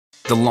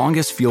The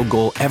longest field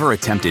goal ever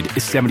attempted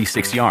is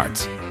 76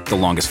 yards. The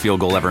longest field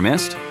goal ever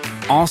missed?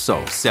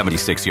 Also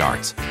 76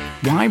 yards.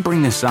 Why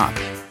bring this up?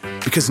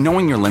 Because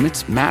knowing your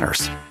limits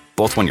matters,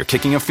 both when you're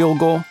kicking a field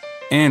goal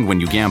and when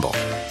you gamble.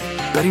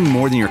 Betting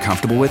more than you're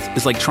comfortable with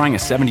is like trying a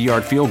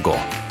 70-yard field goal.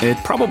 It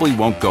probably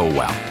won't go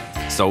well.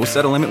 So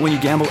set a limit when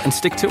you gamble and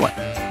stick to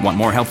it. Want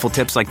more helpful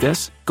tips like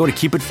this? Go to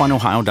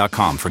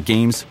keepitfunohio.com for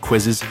games,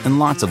 quizzes, and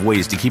lots of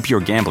ways to keep your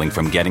gambling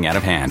from getting out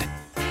of hand.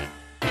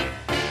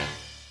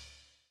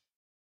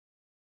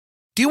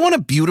 Do you want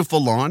a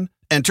beautiful lawn?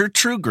 Enter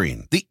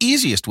TruGreen, the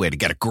easiest way to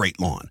get a great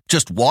lawn.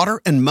 Just water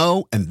and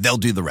mow, and they'll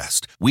do the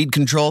rest. Weed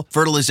control,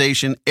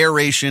 fertilization,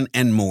 aeration,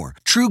 and more.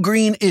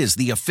 TruGreen is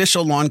the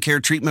official lawn care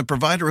treatment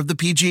provider of the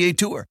PGA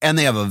Tour, and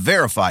they have a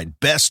verified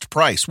best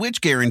price, which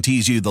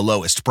guarantees you the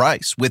lowest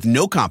price with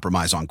no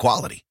compromise on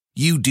quality.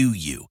 You do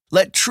you.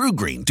 Let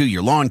TruGreen do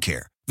your lawn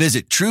care.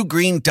 Visit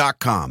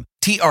TruGreen.com,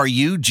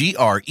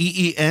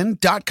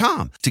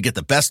 TruGreen.com, to get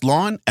the best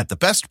lawn at the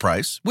best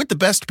price with the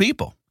best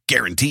people.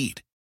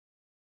 Guaranteed.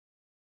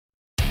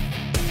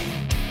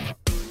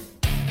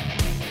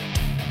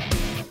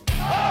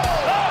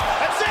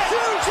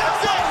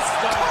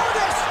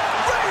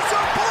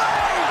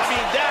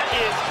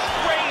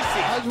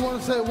 I just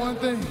want to say one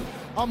thing.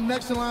 I'm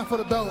next in line for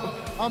the belt.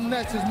 I'm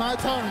next. It's my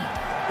turn.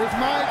 It's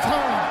my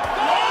turn.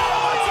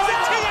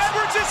 Oh, T.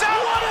 Edwards is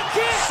out. What a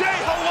kick. Say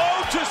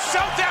hello to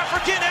South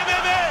African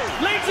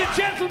MMA. Ladies and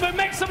gentlemen,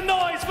 make some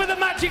noise for the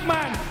Magic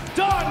Man,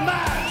 Don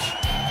Madge.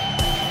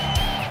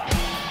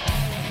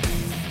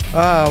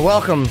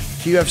 Welcome to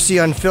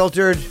UFC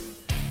Unfiltered.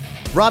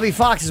 Robbie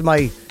Fox is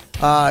my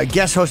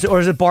guest host, or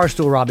is it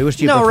Barstool Robbie? Which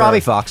do you prefer? Robbie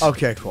Fox.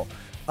 Okay, cool.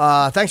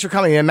 Thanks for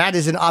coming in. Matt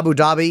is in Abu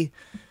Dhabi.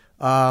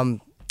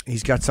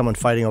 He's got someone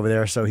fighting over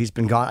there, so he's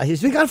been gone.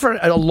 He's been gone for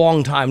a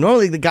long time.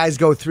 Normally the guys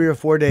go 3 or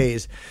 4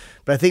 days,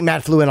 but I think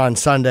Matt flew in on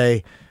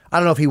Sunday. I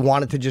don't know if he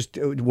wanted to just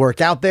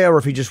work out there or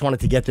if he just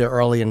wanted to get there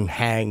early and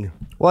hang.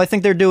 Well, I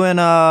think they're doing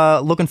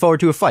looking forward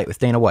to a fight with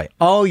Dana White.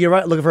 Oh, you're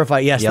right. Looking for a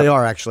fight. Yes, Yep. They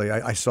are, actually.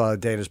 I saw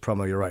Dana's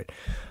promo. You're right.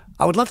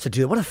 I would love to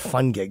do it. What a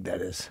fun gig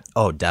that is.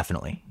 Oh,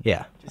 definitely.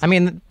 Yeah. I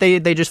mean, they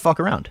just fuck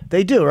around.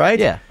 They do, right?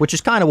 Yeah, which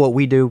is kind of what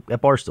we do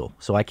at Barstool,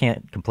 so I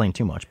can't complain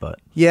too much, but...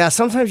 Yeah,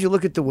 sometimes you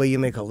look at the way you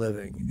make a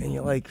living, and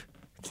you're like,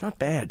 it's not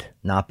bad.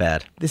 Not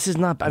bad. This is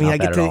not bad. I mean, Not I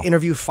get bad to at all.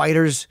 interview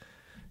fighters,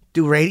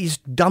 do ratings,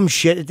 dumb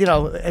shit. You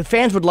know, and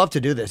fans would love to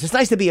do this. It's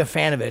nice to be a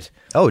fan of it.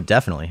 Oh,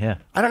 definitely, yeah.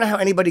 I don't know how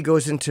anybody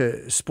goes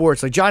into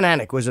sports. Like, John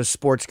Anik was a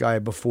sports guy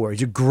before.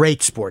 He's a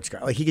great sports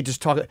guy. Like, he could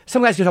just talk.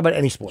 Some guys can talk about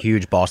any sport.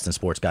 Huge Boston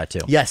sports guy,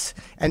 too. Yes.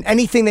 And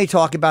anything they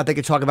talk about, they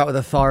could talk about with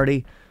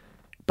authority.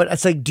 But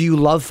it's like, do you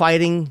love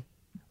fighting?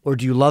 Or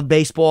do you love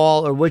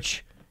baseball? Or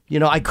which... You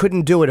know, I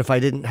couldn't do it if I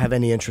didn't have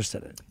any interest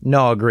in it.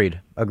 No,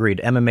 agreed.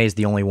 MMA is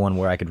the only one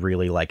where I could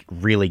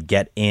really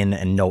get in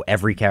and know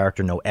every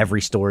character, know every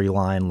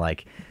storyline,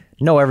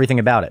 know everything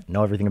about it,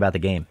 know everything about the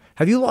game.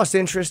 Have you lost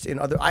interest in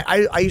other...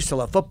 I used to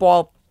love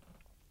football.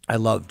 I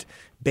loved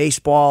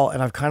baseball,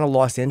 and I've kind of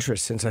lost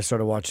interest since I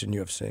started watching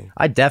UFC.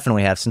 I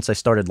definitely have since I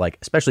started,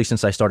 especially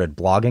since I started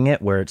blogging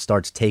it, where it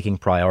starts taking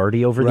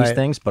priority over these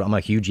things. But I'm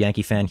a huge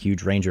Yankee fan,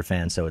 huge Ranger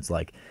fan, so it's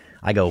like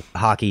I go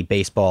hockey,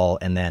 baseball,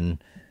 and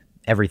then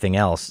everything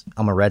else.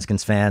 I'm a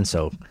Redskins fan,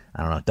 so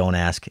I don't know. Don't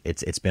ask.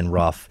 It's been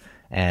rough,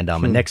 and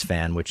I'm a Knicks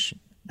fan, which,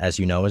 as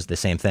you know, is the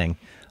same thing.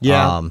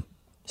 Yeah.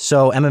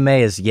 So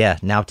MMA is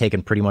now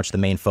taking pretty much the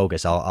main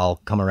focus.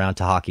 I'll come around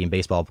to hockey and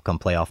baseball come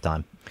playoff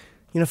time.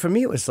 You know, for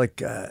me, it was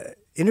like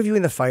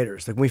interviewing the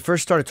fighters. Like when we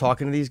first started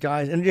talking to these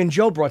guys, and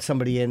Joe brought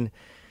somebody in.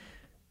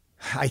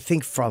 I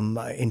think from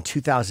in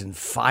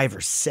 2005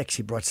 or 6,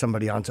 he brought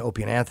somebody on to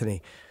Opie and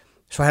Anthony.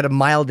 So I had a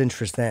mild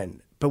interest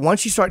then. But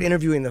once you start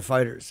interviewing the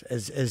fighters,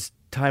 as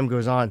time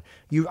goes on,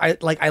 I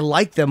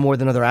like them more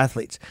than other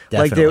athletes.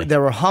 Definitely. Like they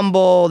were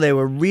humble. They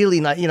were really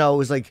not. You know, it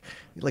was like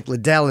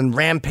Liddell and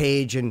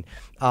Rampage and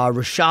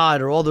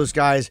Rashad or all those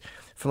guys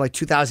from like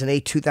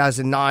 2008,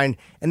 2009,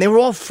 and they were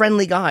all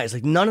friendly guys.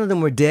 Like none of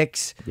them were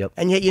dicks. Yep.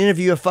 And yet you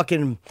interview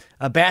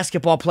a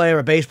basketball player,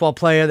 a baseball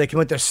player. They come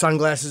with their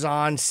sunglasses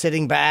on,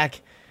 sitting back.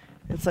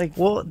 It's like,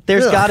 well,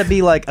 there's got to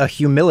be like a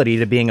humility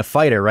to being a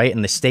fighter, right?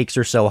 And the stakes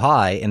are so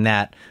high in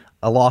that.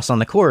 A loss on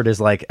the court is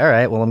like, all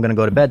right, well, I'm going to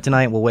go to bed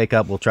tonight. We'll wake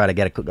up. We'll try to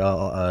get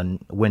a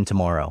win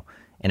tomorrow.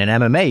 And in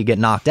MMA, you get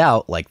knocked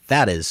out.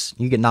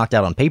 You get knocked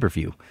out on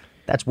pay-per-view.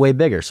 That's way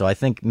bigger. So I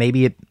think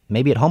maybe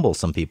it humbles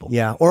some people.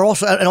 Yeah.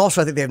 Also,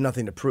 I think they have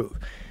nothing to prove.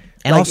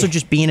 And also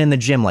just being in the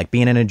gym, like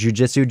being in a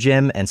jiu-jitsu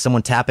gym and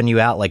someone tapping you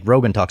out, like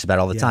Rogan talks about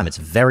all the time. It's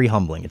very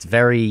humbling. It's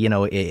very,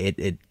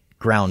 it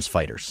grounds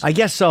fighters. I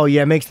guess so.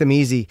 Yeah, it makes them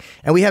easy.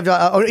 And we have,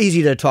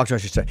 easy to talk to, I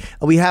should say.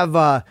 We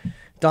have...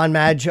 Don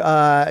Madge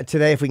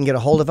today, if we can get a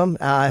hold of him.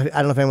 I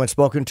don't know if anyone's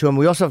spoken to him.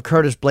 We also have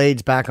Curtis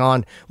Blades back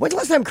on. When's the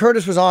last time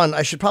Curtis was on?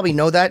 I should probably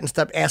know that and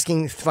stop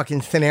asking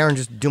fucking thin air and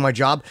just do my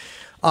job.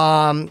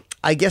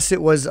 I guess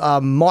it was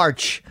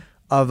March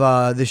of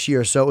this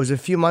year, so it was a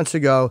few months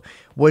ago.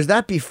 Was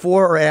that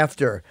before or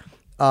after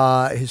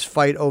his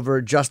fight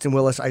over Justin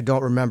Willis? I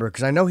don't remember,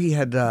 because I know he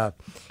had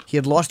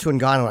lost to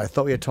Ngannou. I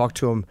thought we had talked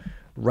to him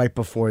right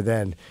before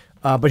then.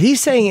 But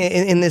he's saying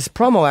in this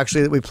promo,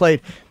 actually, that we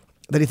played,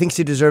 that he thinks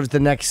he deserves the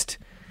next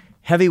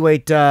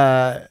heavyweight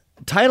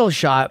title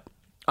shot.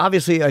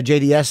 Obviously,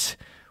 JDS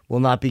will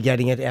not be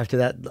getting it after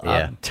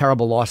that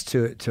terrible loss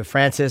to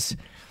Francis.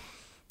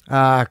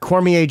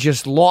 Cormier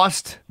just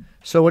lost.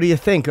 So what do you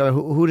think?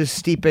 Who does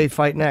Stipe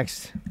fight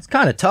next? It's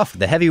kind of tough.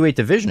 The heavyweight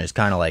division is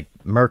kind of like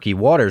murky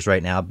waters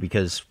right now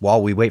because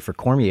while we wait for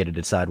Cormier to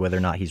decide whether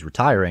or not he's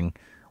retiring,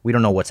 we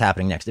don't know what's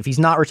happening next. If he's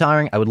not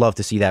retiring, I would love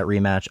to see that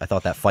rematch. I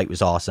thought that fight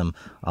was awesome.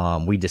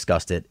 We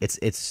discussed it.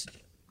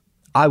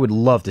 I would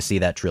love to see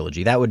that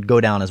trilogy. That would go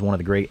down as one of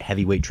the great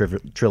heavyweight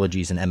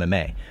trilogies in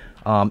MMA.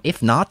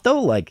 If not,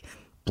 though, like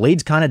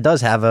Blaydes kind of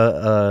does have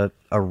a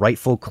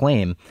rightful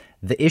claim.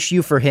 The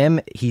issue for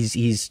him,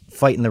 he's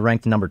fighting the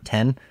ranked number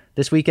 10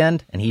 this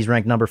weekend, and he's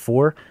ranked number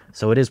 4.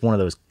 So it is one of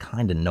those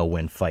kind of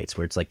no-win fights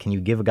where it's like, can you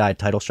give a guy a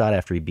title shot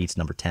after he beats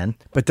number 10?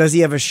 But does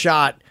he have a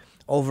shot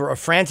over a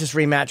Francis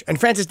rematch? And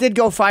Francis did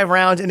go 5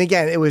 rounds, and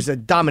again, it was a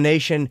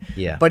domination.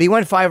 Yeah. But he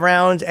went 5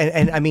 rounds,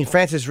 and I mean,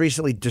 Francis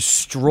recently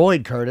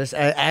destroyed Curtis,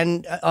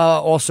 and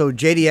also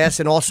JDS,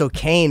 and also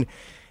Kane.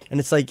 And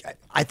it's like,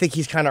 I think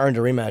he's kind of earned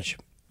a rematch.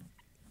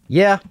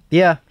 Yeah,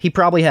 he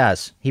probably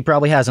has.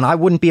 And I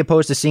wouldn't be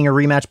opposed to seeing a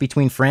rematch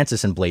between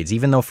Francis and Blaydes.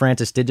 Even though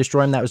Francis did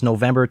destroy him, that was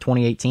November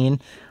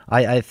 2018.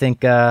 I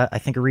think a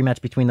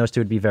rematch between those two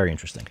would be very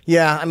interesting.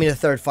 Yeah, I mean, a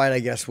third fight, I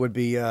guess, would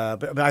be...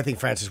 but I think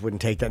Francis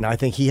wouldn't take that. Now, I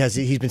think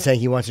he's been saying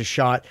he wants a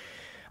shot.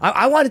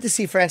 I wanted to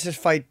see Francis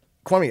fight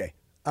Cormier.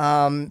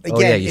 Again,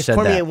 if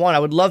Cormier won, I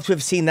would love to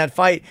have seen that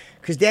fight,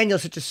 because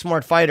Daniel's such a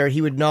smart fighter, he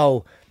would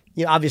know...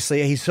 You know,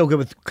 obviously, he's so good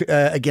with,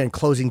 again,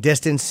 closing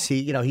distance.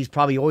 He's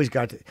probably always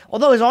got...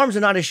 although his arms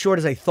are not as short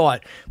as I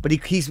thought, but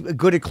he's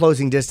good at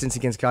closing distance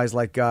against guys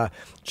like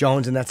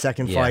Jones in that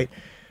second fight.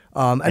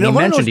 And he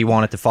mentioned he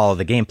wanted to follow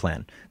the game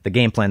plan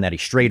that he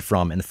strayed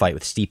from in the fight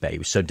with Stipe. He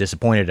was so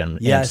disappointed in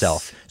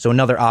himself. So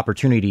another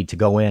opportunity to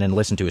go in and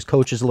listen to his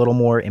coaches a little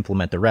more,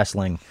 implement the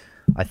wrestling,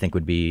 I think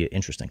would be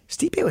interesting.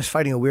 Stipe was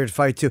fighting a weird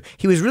fight, too.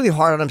 He was really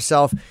hard on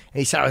himself, and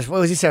he said, what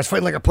was he saying? I was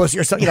fighting like a pussy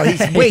or something. You know,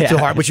 he's way too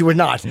hard, which you were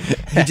not.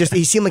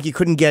 He seemed like he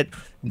couldn't get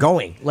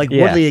going. Like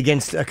Woodley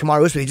against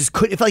Kamaru Usman. It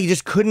felt like he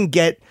just couldn't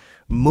get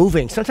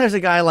moving. Sometimes a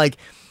guy like...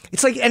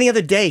 It's like any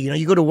other day, you know,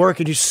 you go to work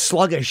and you're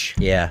sluggish.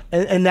 Yeah.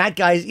 And that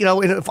guy's, you know,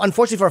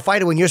 unfortunately for a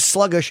fighter, when you're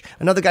sluggish,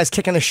 another guy's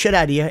kicking the shit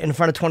out of you in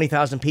front of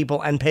 20,000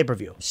 people and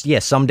pay-per-view. Yeah,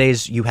 some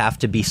days you have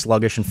to be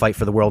sluggish and fight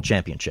for the world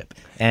championship.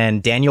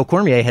 And Daniel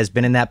Cormier has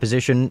been in that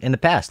position in the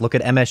past. Look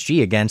at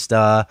MSG against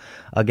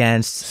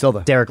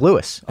Silva. Derek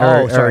Lewis.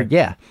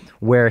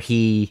 Where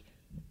he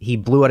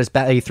blew out his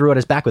back, he threw out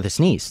his back with his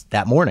knees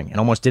that morning and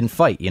almost didn't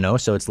fight, you know?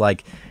 So it's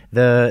like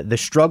the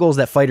struggles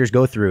that fighters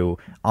go through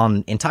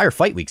on entire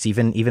fight weeks,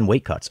 even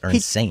weight cuts, are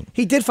insane.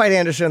 He did fight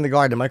Anderson in the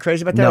Garden. Am I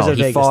crazy about that? No, that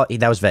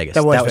was Vegas.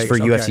 That was for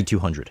UFC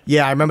 200.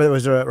 Yeah, I remember there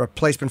was a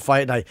replacement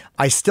fight, and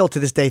I still to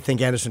this day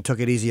think Anderson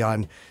took it easy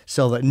on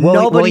Silva.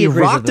 Nobody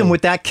rocked him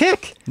with that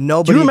kick.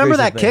 Nobody. Do you remember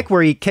that kick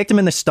where he kicked him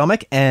in the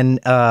stomach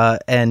and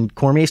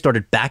Cormier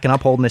started backing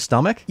up, holding his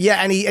stomach?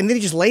 Yeah, and then he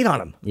just laid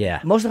on him. Yeah,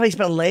 most of the fight he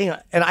spent laying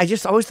on, and I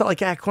just always thought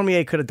like,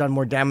 Cormier could have done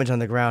more damage on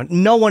the ground.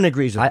 No one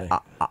agrees with me.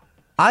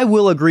 I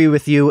will agree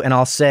with you, and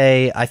I'll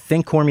say I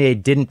think Cormier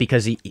didn't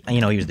because he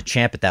was the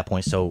champ at that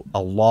point. So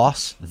a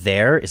loss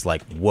there is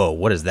like, whoa,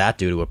 what does that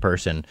do to a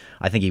person?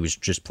 I think he was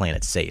just playing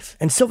it safe.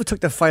 And Silva took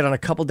the fight on a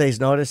couple days'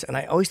 notice, and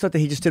I always thought that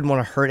he just didn't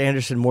want to hurt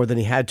Anderson more than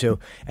he had to.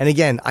 And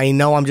again, I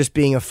know I'm just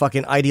being a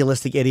fucking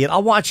idealistic idiot.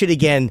 I'll watch it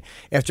again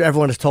after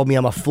everyone has told me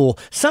I'm a fool.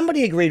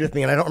 Somebody agreed with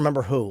me, and I don't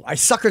remember who. I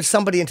suckered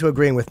somebody into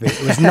agreeing with me.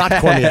 It was not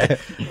Cormier.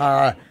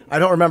 I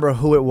don't remember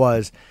who it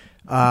was.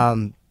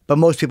 But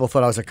most people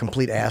thought I was a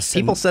complete ass.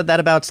 People said that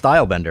about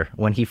Stylebender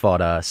when he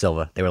fought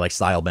Silva. They were like,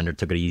 Stylebender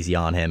took it easy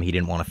on him. He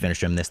didn't want to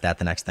finish him, this, that,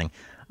 the next thing.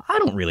 I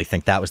don't really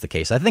think that was the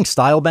case. I think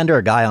Stylebender,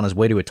 a guy on his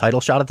way to a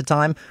title shot at the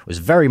time, was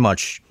very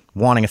much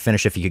wanting a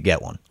finish if he could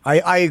get one.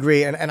 I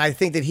agree, and I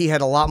think that he had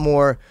a lot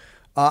more...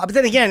 but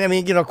then again, I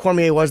mean, you know,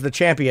 Cormier was the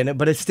champion,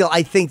 but it's still,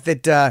 I think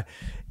that...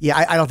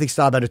 I don't think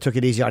Stylebender took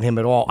it easy on him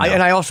at all. No.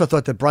 And I also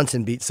thought that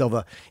Brunson beat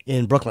Silva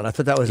in Brooklyn. I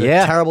thought that was a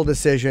terrible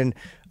decision.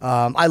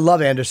 I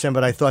love Anderson,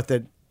 but I thought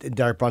that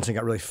Derek Brunson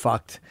got really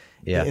fucked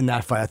in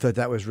that fight. I thought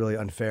that was really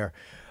unfair.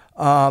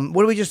 What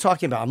are we just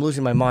talking about? I'm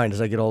losing my mind as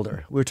I get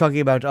older. We were talking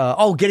about,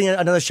 getting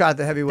another shot at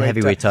the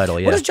heavyweight title,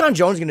 yeah. What is John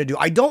Jones going to do?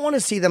 I don't want to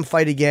see them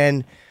fight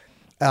again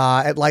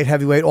at light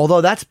heavyweight,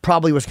 although that's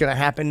probably what's going to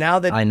happen now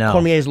that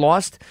Cormier's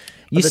lost.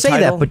 You say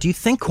that, but do you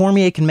think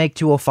Cormier can make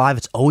 205?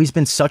 It's always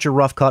been such a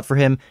rough cut for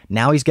him.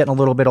 Now he's getting a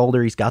little bit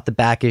older. He's got the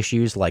back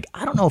issues. Like,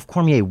 I don't know if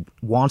Cormier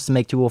wants to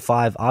make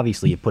 205.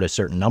 Obviously, you put a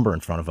certain number in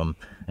front of him,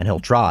 and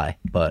he'll try,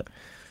 but...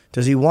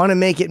 Does he want to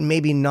make it?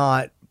 Maybe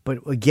not. But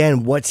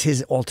again, what's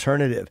his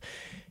alternative?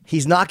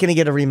 He's not going to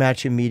get a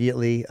rematch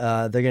immediately.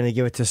 They're going to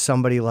give it to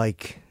somebody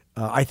like...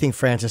 I think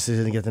Francis is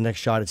going to get the next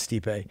shot at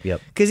Stipe.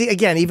 Yep. Because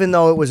again, even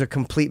though it was a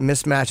complete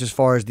mismatch as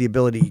far as the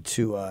ability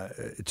to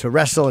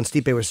wrestle, and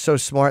Stipe was so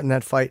smart in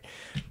that fight,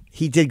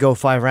 he did go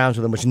 5 rounds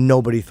with him, which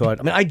nobody thought.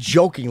 I mean, I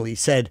jokingly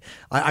said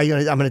I'm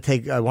going to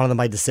take one of them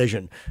by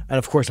decision, and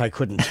of course I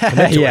couldn't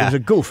commit to it. It was a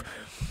goof.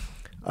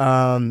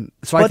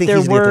 So I think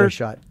he's going to get a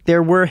shot.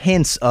 There were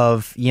hints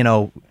of,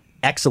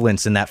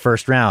 excellence in that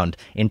first round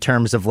in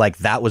terms of like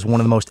that was one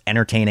of the most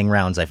entertaining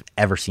rounds I've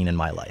ever seen in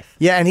my life.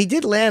 Yeah, and he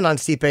did land on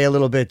Stipe a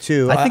little bit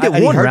too. I think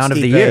it won round of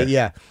the year.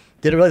 Yeah.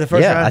 Did it really the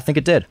first round? Yeah, I think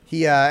it did.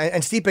 He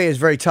and Stipe is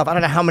very tough. I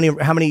don't know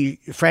how many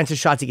Francis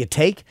shots he could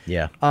take.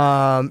 Yeah.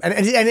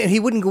 And he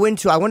wouldn't go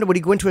into. I wonder would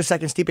he go into a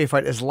second Stipe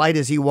fight as light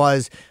as he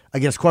was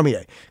against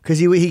Cormier, because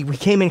he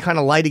came in kind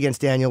of light against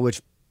Daniel,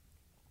 which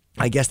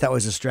I guess that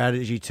was a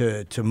strategy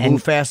to move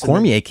and fast.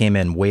 Cormier came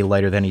in way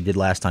lighter than he did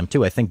last time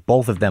too. I think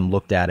both of them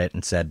looked at it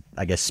and said,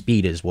 I guess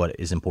speed is what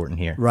is important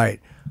here. Right.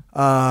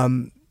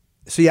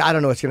 So yeah, I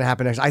don't know what's going to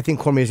happen next. I think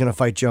Cormier is going to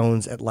fight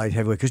Jones at light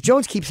heavyweight, because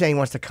Jones keeps saying he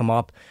wants to come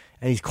up,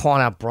 and he's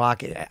calling out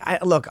Brock.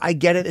 Look, I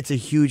get it. It's a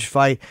huge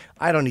fight.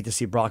 I don't need to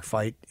see Brock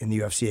fight in the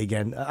UFC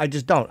again. I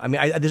just don't. I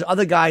mean, there's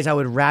other guys I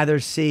would rather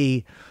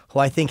see who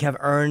I think have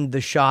earned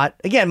the shot.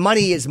 Again,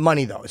 money is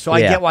money, though. So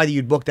I get why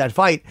you'd book that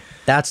fight.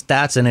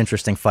 That's an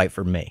interesting fight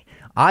for me.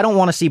 I don't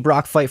want to see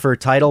Brock fight for a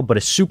title, but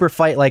a super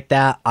fight like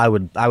that, I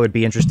would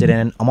be interested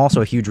in. I'm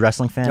also a huge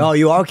wrestling fan. Oh,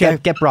 you are? Okay.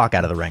 Get Brock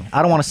out of the ring.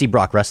 I don't want to see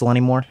Brock wrestle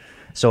anymore.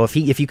 So if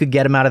you could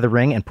get him out of the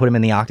ring and put him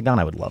in the octagon,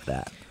 I would love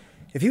that.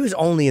 If he was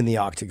only in the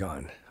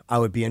octagon, I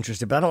would be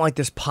interested. But I don't like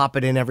this pop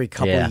it in every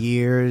couple of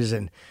years.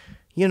 And,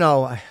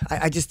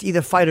 I just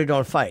either fight or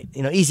don't fight.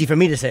 Easy for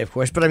me to say, of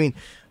course. But I mean,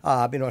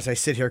 as I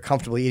sit here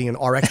comfortably eating an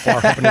RX bar,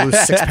 hoping to lose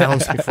 6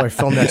 pounds before I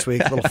film next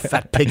week, little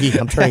fat piggy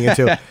I'm turning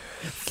into.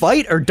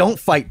 Fight or don't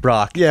fight,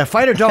 Brock. Yeah,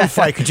 fight or don't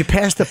fight. Could you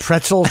pass the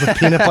pretzels with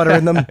peanut butter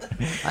in them?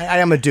 I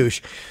am a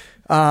douche.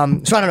 So I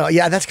don't know.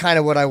 Yeah, that's kind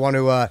of what I want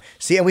to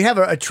see. And we have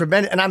a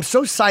tremendous, and I'm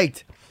so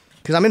psyched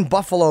because I'm in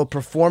Buffalo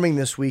performing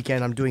this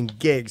weekend. I'm doing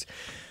gigs.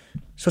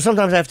 So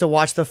sometimes I have to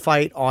watch the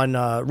fight on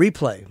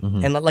replay.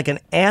 Mm-hmm. And like an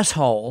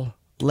asshole,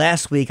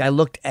 last week I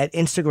looked at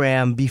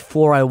Instagram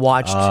before I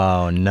watched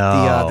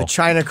the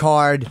China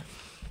card.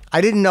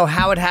 I didn't know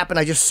how it happened.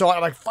 I just saw it.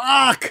 I'm like,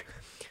 fuck.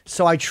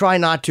 So I try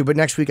not to, but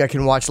next week I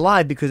can watch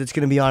live because it's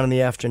going to be on in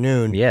the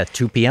afternoon. Yeah,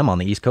 2 p.m. on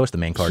the East Coast, the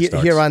main card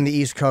starts. Here on the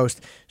East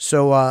Coast.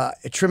 So a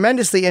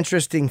tremendously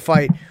interesting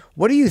fight.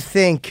 What do you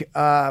think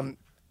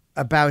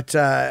about,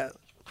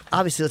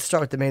 obviously, let's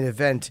start with the main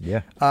event.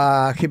 Yeah.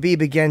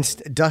 Khabib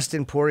against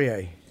Dustin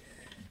Poirier.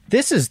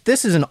 This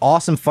is an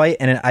awesome fight,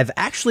 and I've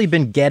actually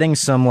been getting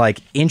some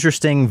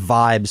interesting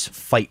vibes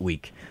fight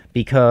week,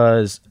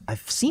 because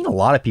I've seen a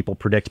lot of people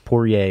predict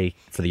Poirier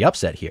for the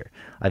upset here.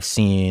 I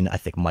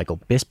think Michael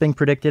Bisping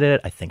predicted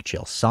it. I think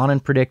Chael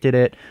Sonnen predicted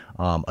it.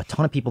 A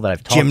ton of people that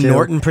I've talked to. Jim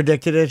Norton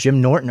predicted it.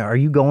 Jim Norton, are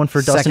you going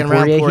for Dustin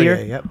Poirier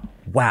here? Yep.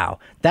 Wow.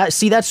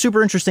 That's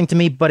super interesting to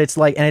me, but it's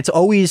and it's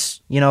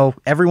always,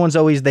 everyone's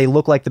always, they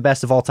look like the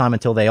best of all time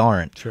until they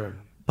aren't. Sure.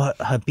 But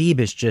Khabib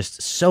is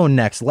just so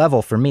next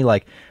level for me.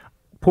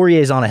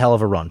 Poirier's on a hell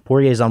of a run.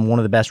 Poirier's on one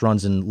of the best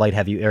runs in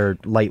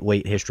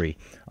lightweight history.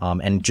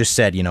 And just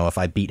said, if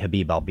I beat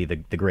Khabib, I'll be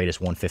the greatest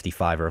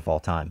 155er of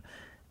all time.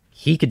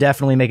 He could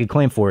definitely make a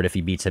claim for it if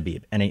he beats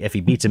Khabib. And if he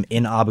beats him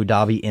in Abu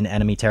Dhabi, in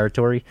enemy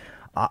territory,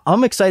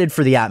 I'm excited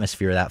for the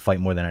atmosphere of that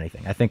fight more than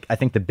anything. I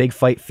think the big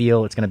fight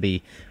feel, it's going to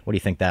be, what do you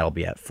think that'll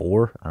be at,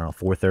 4? I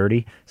don't know,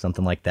 4:30,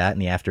 something like that in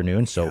the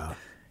afternoon. So yeah.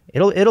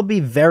 It'll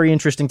be very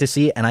interesting to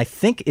see, and I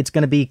think it's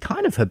going to be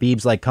kind of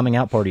Khabib's coming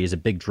out party as a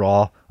big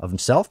draw of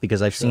himself,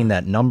 because I've seen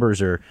that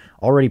numbers are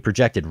already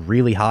projected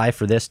really high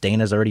for this.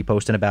 Dana's already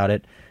posting about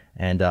it,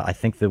 and I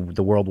think the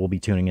world will be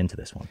tuning into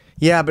this one.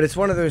 Yeah, but it's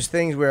one of those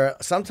things where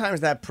sometimes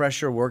that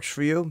pressure works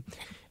for you,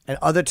 and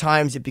other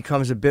times it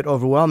becomes a bit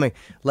overwhelming.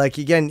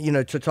 Again,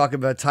 to talk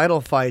about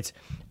title fights,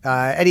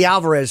 Eddie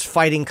Alvarez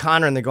fighting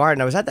Conor in the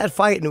Garden. I was at that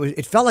fight, and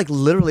it felt like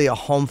literally a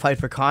home fight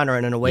for Conor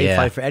and an away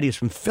fight for Eddie. He's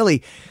from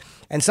Philly.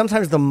 And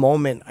sometimes the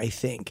moment, I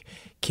think,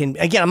 can...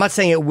 Again, I'm not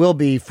saying it will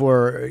be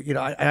for...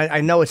 I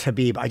know it's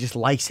Khabib. I just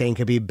like saying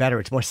Khabib better.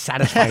 It's more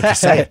satisfying to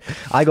say it.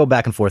 I go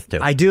back and forth, too.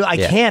 I do. I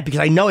can't, because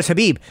I know it's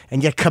Khabib.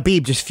 And yet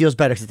Khabib just feels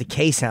better because it's a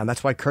K sound.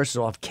 That's why curses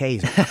all have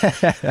Ks.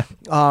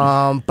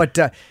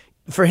 But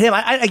for him,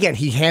 again,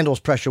 he handles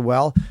pressure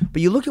well.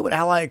 But you look at what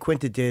Al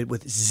Iaquinta did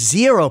with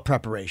zero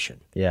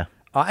preparation. Yeah.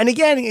 And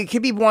again,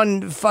 Khabib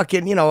won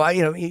fucking,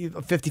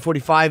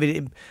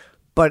 50-45.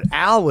 But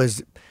Al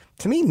was...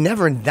 to me,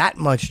 never in that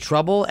much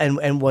trouble,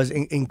 and was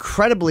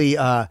incredibly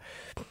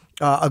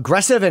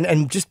aggressive,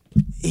 and just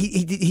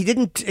he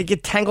didn't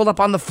get tangled up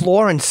on the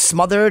floor and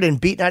smothered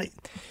and beaten.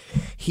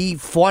 He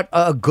fought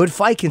a good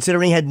fight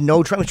considering he had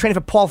no training. He was training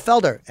for Paul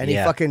Felder, and he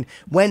fucking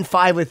went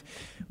 5 with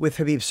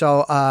Khabib.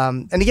 So,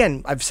 and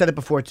again, I've said it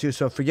before too,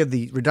 so forgive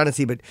the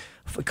redundancy, but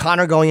for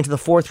Conor going into the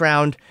 4th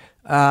round,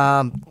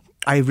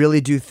 I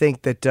really do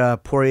think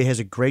that Poirier has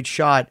a great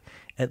shot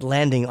at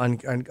landing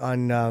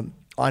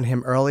on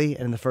him early,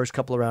 and in the first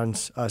couple of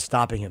rounds,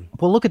 stopping him.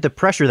 Well, look at the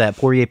pressure that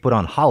Poirier put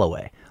on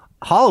Holloway.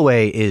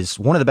 Holloway is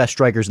one of the best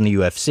strikers in the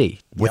UFC,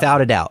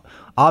 without a doubt.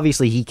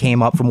 Obviously, he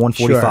came up from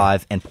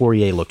 145, and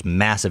Poirier looked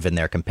massive in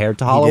there compared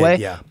to Holloway. He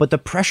did, yeah. But the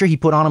pressure he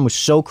put on him was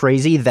so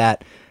crazy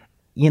that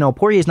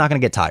Poirier's not going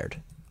to get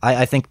tired.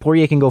 I think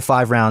Poirier can go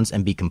 5 rounds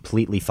and be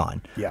completely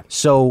fine. Yeah.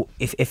 So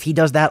if he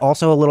does that,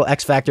 also a little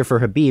X factor for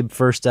Khabib,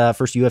 first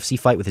UFC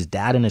fight with his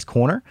dad in his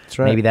corner. That's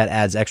right. Maybe that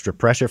adds extra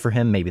pressure for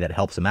him. Maybe that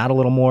helps him out a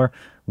little more.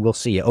 We'll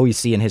see. You always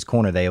see in his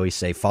corner, they always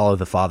say, follow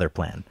the father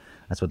plan.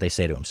 That's what they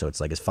say to him. So it's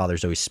like his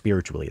father's always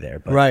spiritually there.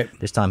 But right.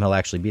 This time he'll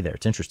actually be there.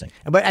 It's interesting.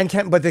 But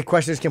the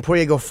question is, can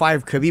Poirier go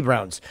 5 Khabib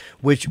rounds?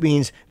 Which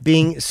means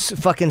being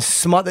fucking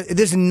smothered.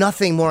 There's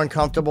nothing more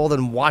uncomfortable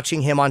than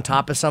watching him on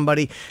top of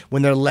somebody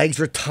when their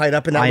legs are tied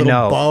up in that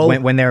little bow.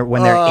 When they're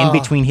in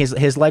between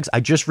his legs. I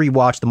just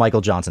rewatched the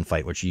Michael Johnson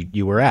fight, which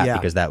you were at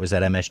because that was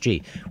at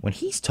MSG. When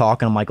he's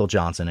talking to Michael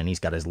Johnson and he's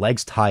got his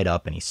legs tied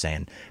up and he's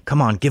saying,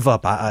 "Come on, give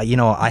up.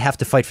 I have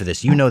to fight for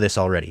this. You know this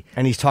already."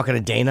 And he's talking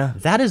to Dana.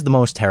 That is the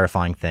most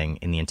terrifying thing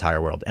in the entire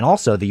world. And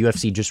also, the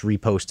UFC just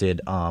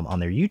reposted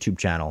on their YouTube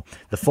channel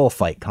the full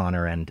fight,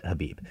 Conor and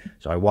Khabib.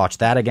 So I watched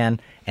that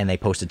again, and they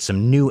posted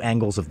some new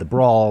angles of the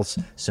brawls,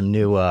 some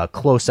new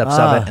close-ups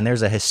of it, and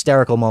there's a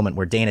hysterical moment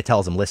where Dana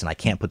tells him, listen, I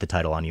can't put the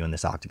title on you in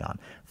this octagon.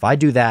 If I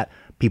do that,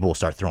 people will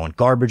start throwing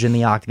garbage in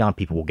the octagon,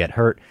 people will get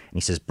hurt. And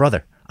he says,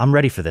 brother, I'm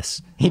ready for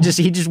this. He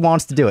just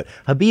wants to do it.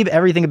 Khabib,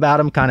 everything about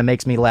him kind of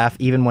makes me laugh,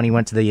 even when he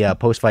went to the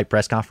post-fight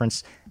press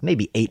conference,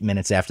 maybe 8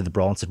 minutes after the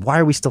brawl, and said, why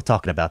are we still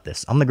talking about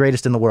this? I'm the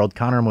greatest in the world.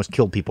 Conor almost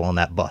killed people on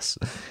that bus.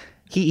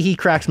 He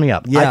cracks me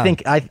up. Yeah. I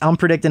think I'm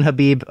predicting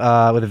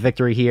Khabib with a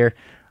victory here.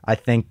 I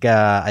think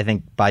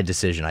by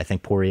decision. I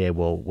think Poirier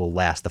will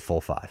last the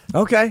full 5.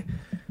 Okay.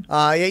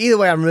 Either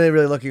way, I'm really,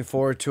 really looking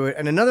forward to it.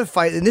 And another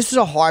fight, and this is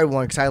a hard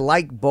one because I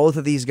like both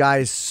of these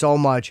guys so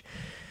much.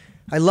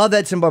 I love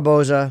Edson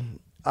Barboza.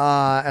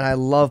 And I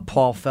love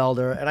Paul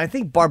Felder. And I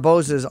think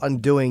Barboza's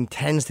undoing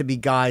tends to be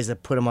guys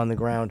that put him on the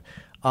ground.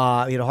 He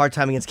had a hard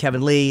time against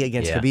Kevin Lee,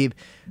 against Khabib.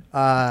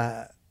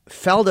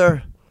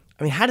 Felder,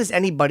 I mean, how does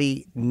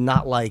anybody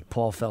not like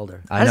Paul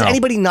Felder? How does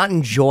anybody not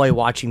enjoy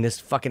watching this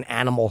fucking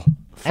animal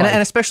fight?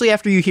 And especially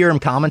after you hear him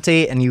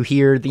commentate and you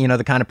hear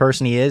the kind of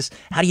person he is,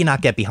 how do you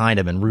not get behind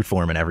him and root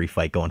for him in every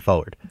fight going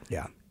forward?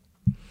 Yeah.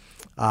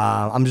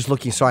 I'm just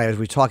looking, sorry, as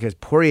we're talking, as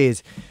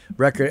Poirier's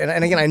record.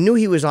 And again, I knew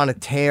he was on a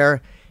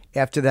tear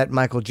after that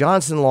Michael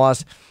Johnson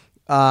loss.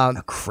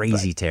 A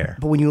crazy tear.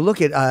 But when you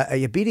look at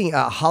you're beating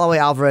Holloway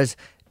Alvarez,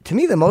 to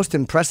me the most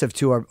impressive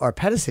two are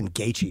Pettis and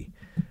Gaethje.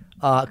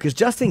 Because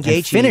Justin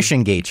Gaethje...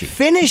 finishing Gaethje.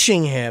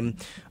 Finishing him.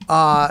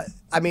 I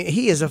mean,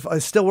 he is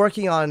still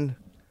working on...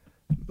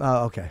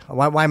 okay.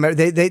 Why am I...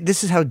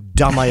 this is how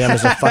dumb I am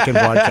as a fucking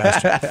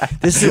broadcaster.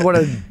 This is what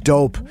a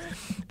dope.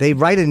 They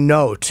write a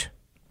note...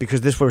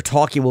 because this we're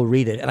talking, we'll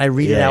read it, and I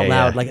read it out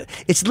loud. Like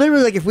it's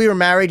literally like if we were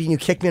married and you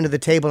kicked me into the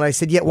table, and I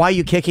said, "Yeah, why are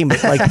you kicking me?"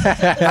 Like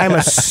I'm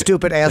a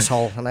stupid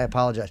asshole, and I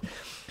apologize.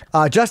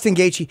 Justin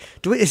Gaethje,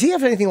 does he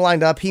have anything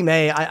lined up? He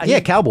may.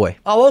 Cowboy.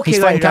 Oh, okay. He's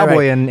fighting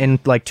Cowboy in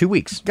like 2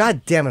 weeks.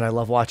 God damn it, I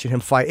love watching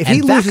him fight. If and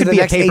he that loses could the be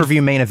a next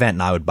pay-per-view main event,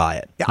 and I would buy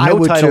it. Yeah, no I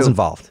would titles too.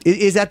 involved.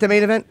 Is that the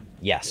main event?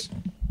 Yes,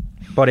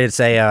 but it's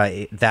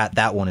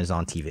that one is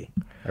on TV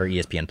or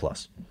ESPN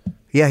Plus.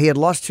 Yeah, he had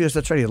lost to us.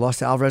 That's right. He had lost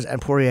to Alvarez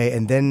and Poirier,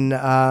 and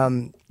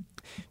then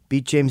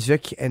beat James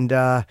Vick and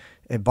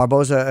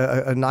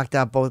Barboza knocked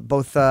out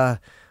both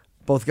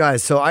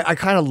guys. So I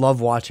kind of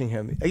love watching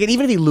him. Again,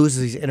 even if he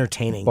loses, he's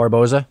entertaining.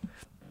 Barboza?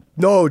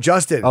 No,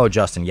 Justin. Oh,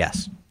 Justin,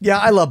 yes. Yeah,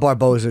 I love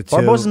Barboza too.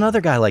 Barboza's another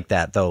guy like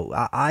that, though.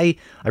 I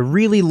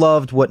really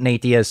loved what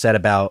Nate Diaz said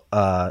about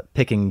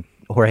picking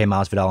Jorge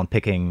Masvidal and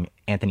picking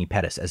Anthony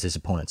Pettis as his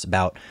opponents,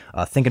 about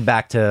thinking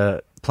back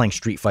to playing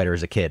Street Fighter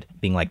as a kid,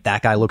 being like,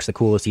 that guy looks the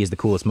coolest, he has the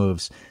coolest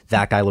moves.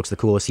 That guy looks the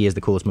coolest, he has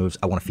the coolest moves.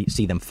 I want to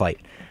see them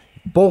fight.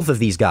 Both of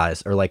these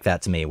guys are like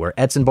that to me, where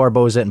Edson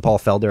Barboza and Paul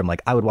Felder, I'm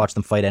like, I would watch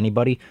them fight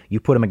anybody. You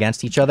put them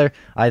against each other,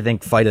 I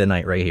think fight of the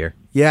night right here.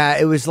 Yeah,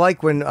 it was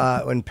like when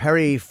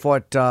Perry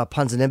fought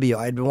Ponzinibbio.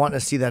 I'd been wanting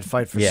to see that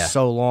fight for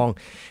so long,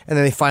 and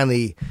then they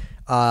finally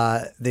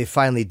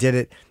did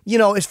it. You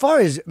know, as far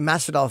as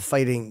Masvidal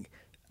fighting,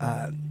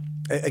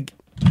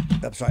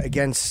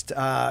 against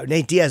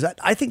Nate Diaz,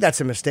 I think that's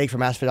a mistake for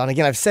Masvidal. And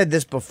again, I've said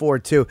this before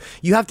too.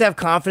 You have to have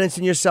confidence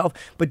in yourself,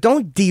 but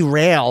don't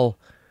derail.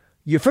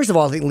 First of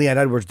all, I think Leon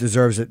Edwards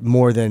deserves it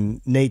more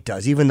than Nate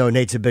does, even though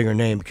Nate's a bigger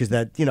name, because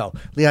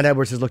Leon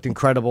Edwards has looked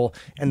incredible,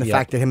 and the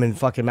fact that him and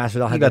fucking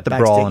Masvidal had got the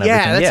brawl and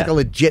everything. That's like a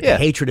legit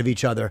hatred of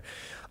each other.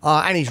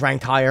 And he's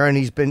ranked higher, and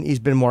he's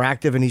been more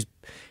active, and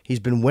he's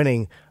been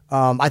winning.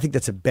 I think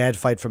that's a bad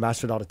fight for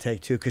Masvidal to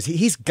take too, because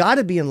he's got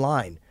to be in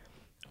line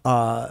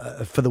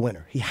for the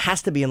winner. He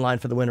has to be in line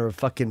for the winner of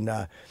fucking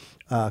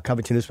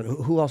Covington Usman.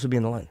 Who else would be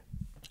in the line?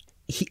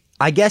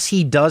 I guess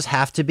he does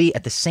have to be.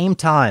 At the same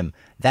time,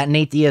 that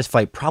Nate Diaz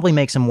fight probably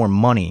makes him more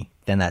money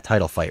than that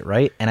title fight,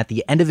 right? And at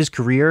the end of his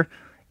career,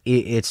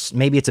 it's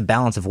a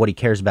balance of what he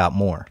cares about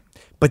more.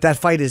 But that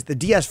fight the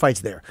Diaz fight's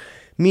there.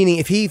 Meaning,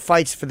 if he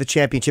fights for the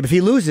championship, if he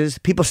loses,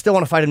 people still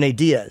want to fight him Nate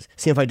Diaz.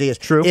 See him fight Diaz.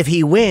 True. If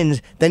he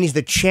wins, then he's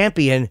the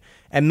champion,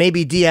 and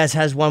maybe Diaz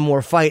has one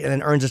more fight and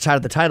then earns his side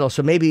of the title.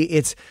 So maybe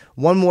it's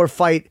one more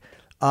fight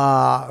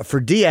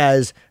for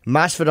Diaz.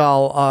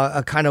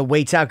 Masvidal kind of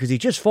waits out because he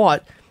just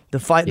fought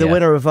the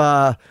winner of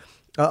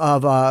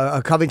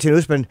Covington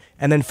Usman,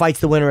 and then fights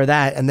the winner of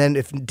that, and then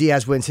if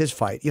Diaz wins his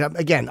fight,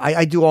 again,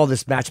 I do all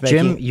this matchmaking.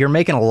 Jim, you're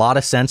making a lot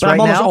of sense but right I'm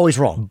now. almost always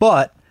wrong.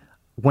 But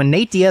when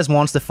Nate Diaz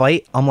wants to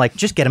fight, I'm like,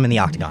 just get him in the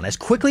octagon as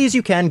quickly as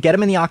you can. Get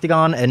him in the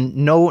octagon, and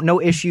no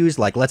issues.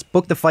 Like, let's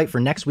book the fight for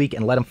next week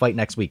and let him fight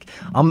next week.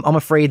 I'm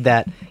afraid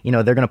that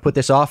they're going to put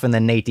this off, and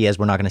then Nate Diaz,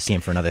 we're not going to see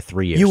him for another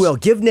 3 years. You will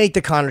give Nate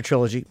the Conor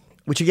trilogy,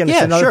 which again is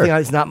Yeah, another sure.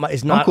 thing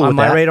is not cool on with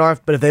my that. radar.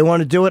 But if they want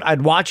to do it,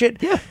 I'd watch it.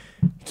 Yeah.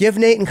 Give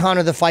Nate and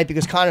Conor the fight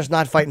because Conor's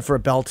not fighting for a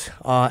belt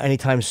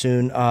anytime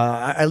soon.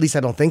 At least I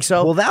don't think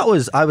so. Well, that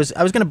was I was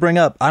going to bring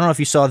up. I don't know if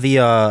you saw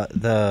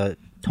the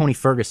Tony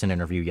Ferguson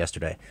interview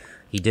yesterday.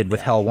 He did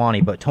with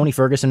Helwani, but Tony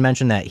Ferguson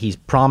mentioned that he's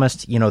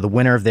promised, the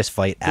winner of this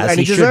fight, as And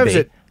he he deserves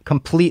should be, it.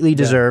 completely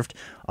deserved.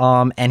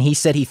 And he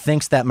said he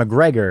thinks that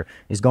McGregor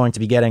is going to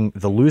be getting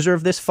the loser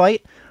of this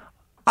fight.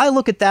 I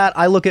look at that.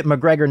 I look at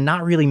McGregor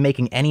not really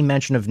making any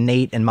mention of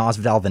Nate and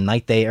Masvidal the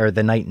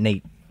night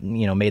Nate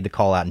made the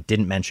call out and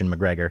didn't mention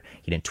McGregor.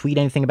 He didn't tweet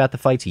anything about the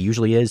fights. He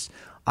usually is.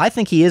 I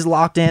think he is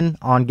locked in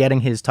on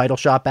getting his title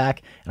shot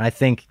back, and I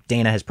think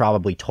Dana has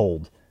probably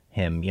told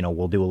him,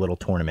 we'll do a little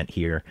tournament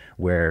here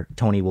where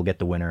Tony will get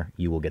the winner,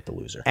 you will get the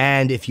loser.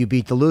 And if you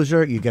beat the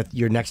loser,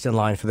 you're next in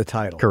line for the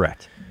title.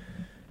 Correct.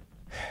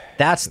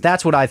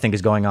 That's what I think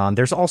is going on.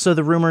 There's also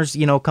the rumors,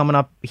 coming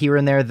up here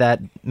and there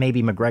that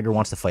maybe McGregor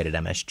wants to fight at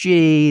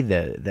MSG.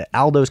 The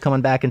Aldo's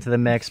coming back into the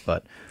mix,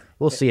 but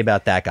we'll see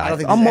about that guy. I don't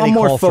think there's any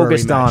more call for a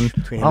focused on. rematch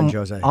between him and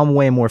Jose. I'm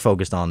way more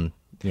focused on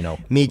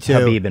Me too.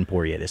 Khabib and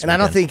Poirier this And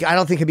weekend. I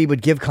don't think Khabib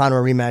would give Conor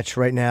a rematch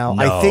right now.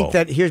 No. I think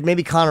that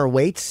maybe Conor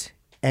waits,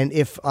 and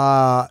if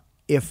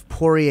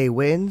Poirier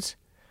wins,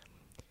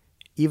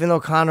 even though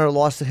Conor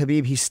lost to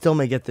Khabib, he still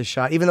may get the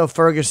shot. Even though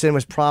Ferguson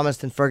was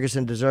promised and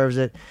Ferguson deserves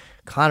it,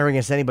 Conor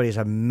against anybody is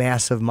a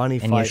massive money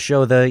And fight.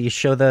 you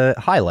show the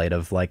highlight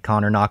of like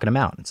Conor knocking him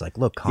out. It's like,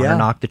 look, Conor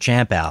knocked the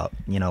champ out.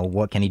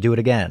 What can he do it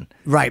again?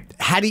 Right.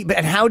 How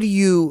do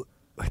you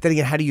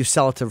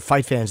sell it to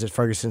fight fans that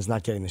Ferguson's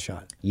not getting the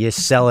shot? You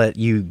sell it,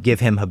 you give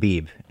him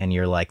Khabib, and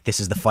you're like, this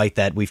is the fight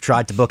that we've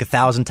tried to book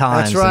 1,000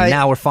 times, That's right. and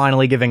now we're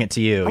finally giving it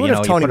to you. I wonder if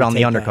You Tony put it would on the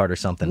take undercard that. or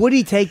something. Would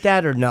he take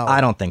that or no?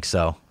 I don't think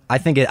so. I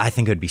think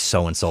it would be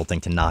so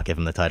insulting to not give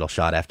him the title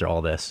shot after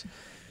all this.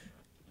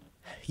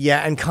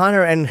 Yeah, and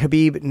Conor and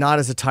Khabib not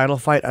as a title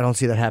fight, I don't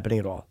see that happening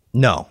at all.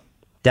 No,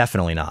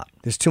 definitely not.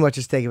 There's too much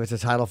at stake if it's a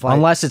title fight.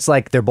 Unless it's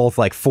like they're both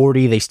like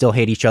 40, they still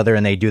hate each other,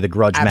 and they do the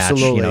grudge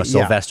Absolutely, match.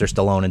 Sylvester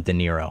Stallone and De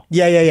Niro.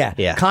 Yeah.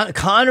 Yeah.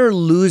 Conor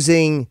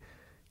losing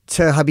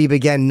to Khabib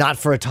again, not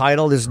for a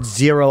title. There's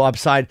zero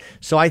upside.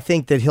 So I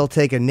think that he'll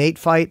take a Nate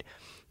fight.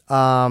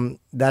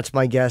 That's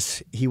my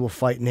guess. He will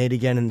fight Nate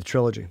again in the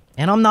trilogy.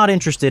 And I'm not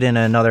interested in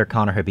another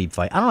Conor Khabib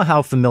fight. I don't know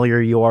how familiar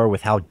you are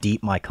with how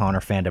deep my Conor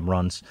fandom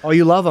runs. Oh,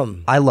 you love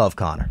him. I love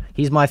Conor.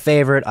 He's my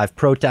favorite. I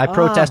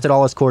protested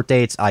all his court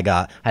dates.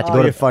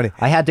 You're funny.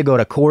 I had to go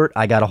to court.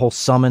 I got a whole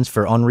summons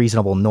for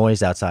unreasonable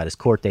noise outside his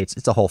court dates.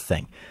 It's a whole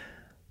thing.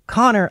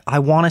 Conor, I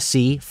want to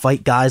see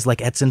fight guys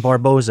like Edson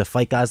Barboza,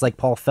 fight guys like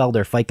Paul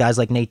Felder, fight guys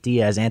like Nate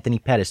Diaz, Anthony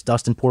Pettis,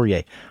 Dustin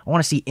Poirier. I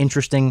want to see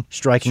interesting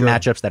striking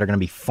matchups that are going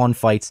to be fun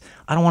fights.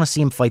 I don't want to see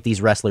him fight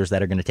these wrestlers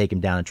that are going to take him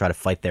down and try to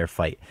fight their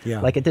fight.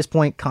 Yeah. Like at this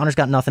point, Conor's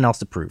got nothing else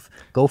to prove.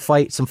 Go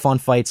fight some fun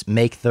fights,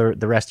 make the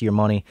rest of your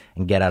money,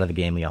 and get out of the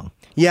game young.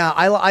 Yeah,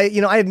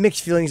 I have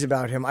mixed feelings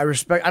about him. I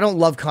don't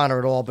love Conor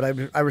at all,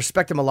 but I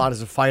respect him a lot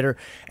as a fighter.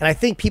 And I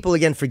think people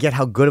again forget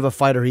how good of a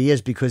fighter he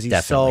is because he's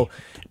Definitely.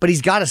 but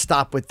he's got to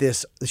stop with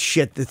this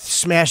shit, the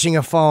smashing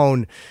a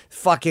phone,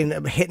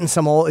 fucking hitting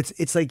some old.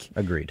 It's like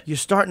Agreed. You're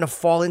starting to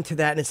fall into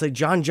that, and it's like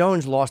John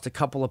Jones lost a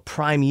couple of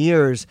prime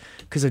years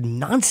because of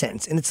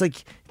nonsense, and it's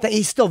like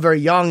he's still very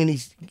young and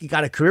he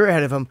got a career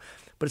ahead of him.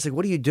 But it's like,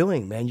 what are you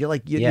doing, man? You're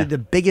the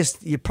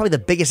biggest. You're probably the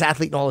biggest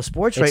athlete in all of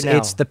sports right now.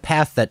 It's the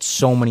path that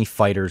so many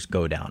fighters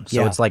go down.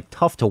 So Yeah. it's like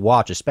tough to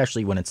watch,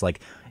 especially when it's like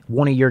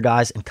one of your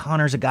guys. And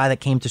Conor's a guy that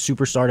came to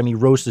superstardom. He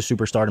rose to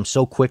superstardom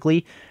so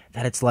quickly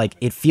that it's like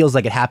it feels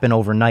like it happened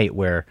overnight,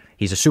 where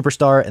he's a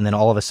superstar and then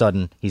all of a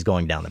sudden he's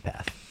going down the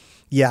path.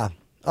 Yeah.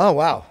 Oh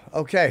wow.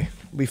 Okay.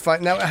 We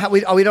find now.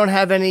 We don't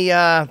have any.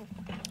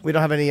 We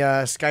don't have any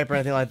Skype or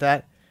anything like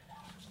that.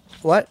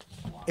 What?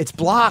 It's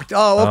blocked.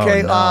 Oh,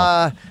 okay.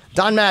 no.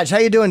 Don Madge, how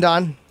you doing,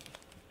 Don?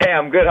 Hey,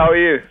 I'm good. How are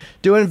you?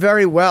 Doing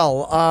very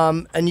well.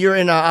 And you're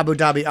in Abu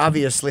Dhabi,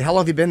 obviously. How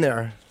long have you been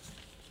there?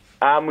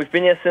 We've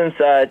been here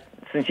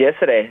since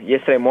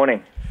yesterday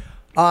morning.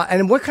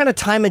 And what kind of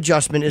time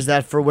adjustment is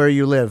that for where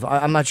you live?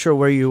 I'm not sure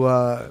where you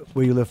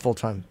live full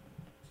time.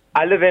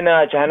 I live in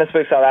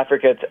Johannesburg, South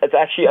Africa. It's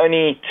actually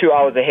only 2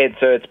 hours ahead,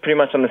 so it's pretty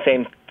much on the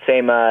same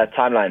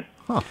timeline.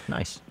 Huh,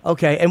 nice.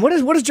 Okay, and what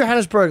is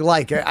Johannesburg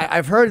like?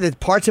 I've heard that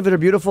parts of it are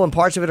beautiful and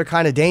parts of it are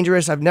kind of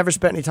dangerous. I've never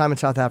spent any time in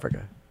South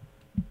Africa.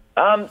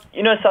 South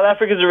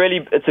Africa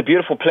is a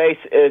beautiful place.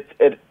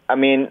 I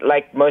mean,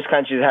 like most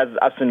countries, it has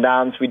ups and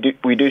downs. We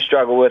do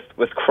struggle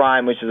with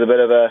crime, which is a bit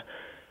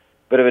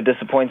of a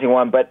disappointing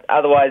one. But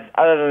other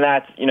than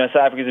that, South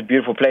Africa is a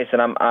beautiful place,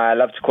 and I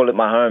love to call it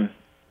my home.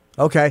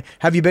 Okay,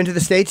 have you been to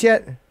the States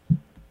yet?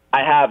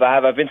 I have.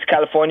 I've been to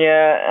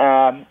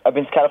California. I've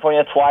been to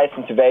California twice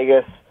and to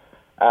Vegas.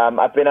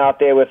 I've been out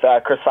there with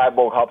Chris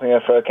Cyborg helping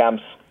her for her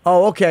camps.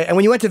 Oh, okay. And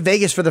when you went to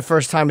Vegas for the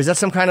first time, is that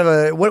some kind of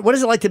a... What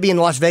is it like to be in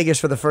Las Vegas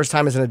for the first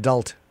time as an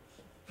adult?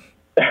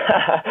 It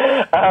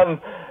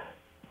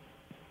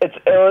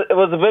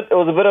was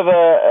a bit of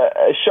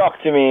a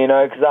shock to me,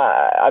 because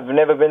I've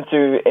never been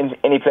to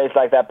any place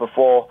like that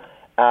before.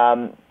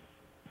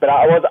 But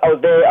I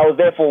was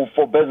there for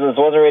business.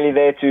 I wasn't really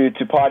there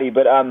to party.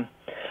 But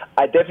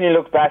I definitely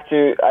look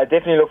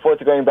forward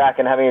to going back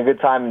and having a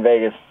good time in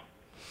Vegas.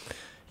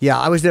 Yeah,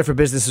 I was there for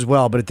business as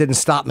well, but it didn't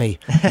stop me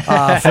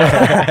from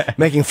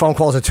making phone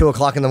calls at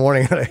 2:00 in the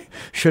morning that I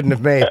shouldn't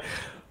have made.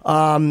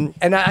 And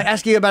I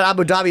ask you about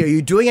Abu Dhabi. Are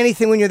you doing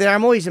anything when you're there?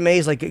 I'm always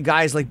amazed,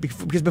 guys,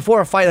 because before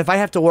a fight, if I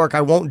have to work,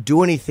 I won't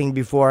do anything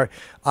before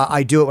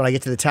I do it when I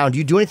get to the town. Do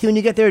you do anything when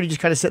you get there? Or do you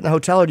just kind of sit in the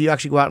hotel, or do you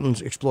actually go out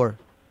and explore?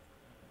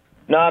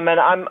 No, man.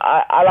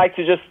 I like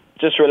to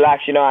just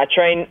relax. I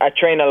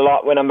train a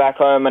lot when I'm back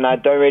home, and I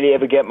don't really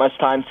ever get much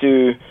time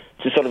to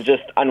sort of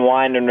just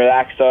unwind and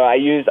relax. So I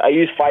use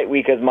fight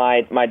week as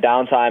my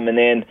downtime, and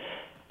then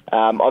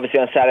obviously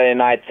on Saturday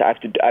nights I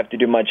have to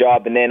do my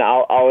job, and then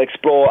I'll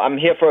explore. I'm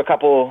here for a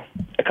couple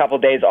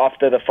days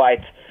after the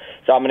fight,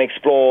 so I'm gonna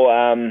explore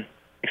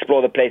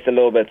the place a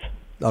little bit.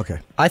 Okay.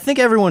 I think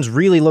everyone's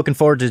really looking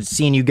forward to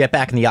seeing you get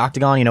back in the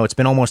octagon. It's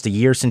been almost a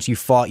year since you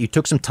fought. You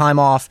took some time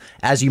off,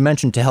 as you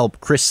mentioned, to help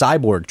Chris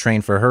Cyborg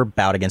train for her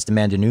bout against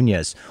Amanda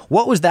Nunes.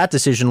 What was that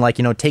decision like,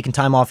 taking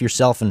time off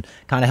yourself and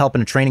kind of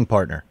helping a training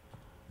partner?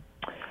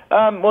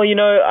 Well,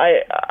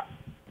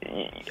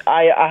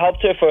 I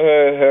helped her for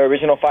her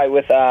original fight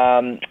with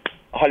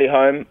Holly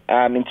Holm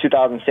in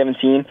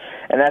 2017,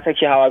 and that's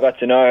actually how I got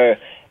to know her.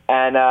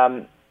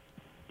 And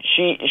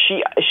she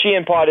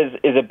in part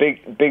is a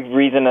big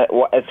reason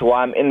as to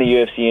why I'm in the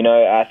UFC.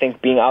 I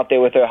think being out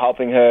there with her,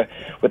 helping her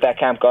with that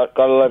camp, got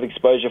a lot of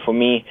exposure for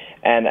me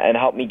and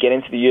helped me get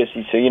into the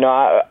UFC. So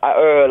I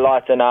owe her a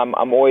lot, and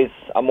I'm always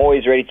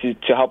ready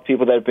to help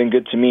people that have been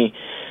good to me.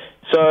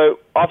 So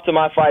after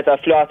my fight, I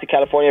flew out to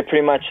California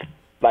pretty much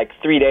like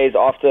 3 days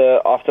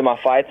after my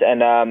fight,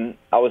 and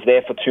I was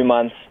there for 2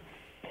 months.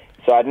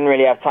 So I didn't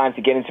really have time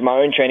to get into my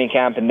own training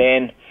camp, and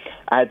then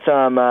I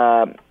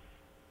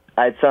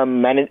had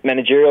some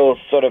managerial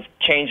sort of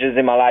changes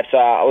in my life. So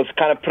I was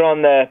kind of put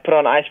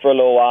on ice for a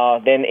little while.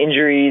 Then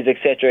injuries,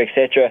 etc.,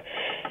 etc.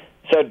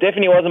 So it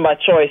definitely wasn't my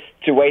choice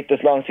to wait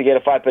this long to get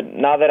a fight. But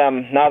now that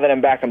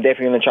I'm back, I'm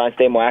definitely going to try and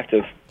stay more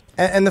active.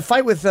 And the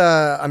fight with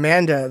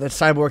Amanda that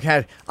Cyborg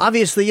had,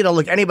 obviously,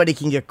 look, anybody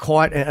can get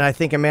caught, and I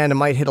think Amanda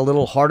might hit a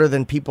little harder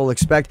than people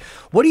expect.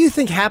 What do you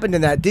think happened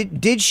in that?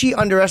 Did she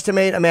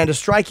underestimate Amanda's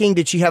striking?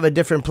 Did she have a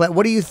different plan?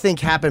 What do you think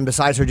happened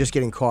besides her just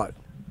getting caught?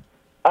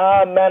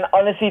 Man,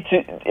 honestly,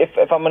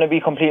 if I'm going to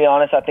be completely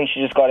honest, I think she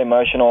just got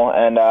emotional,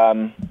 and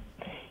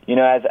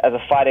as a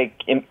fighter,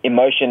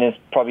 emotion is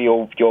probably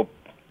your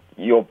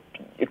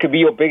it could be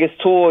your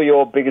biggest tool or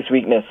your biggest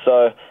weakness.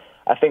 So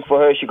I think for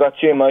her, she got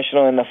too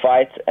emotional in the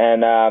fight,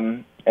 and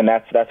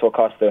that's what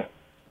cost her.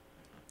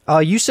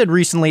 You said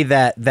recently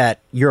that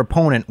your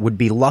opponent would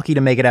be lucky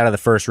to make it out of the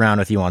first round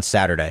with you on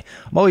Saturday.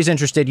 I'm always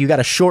interested. You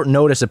got a short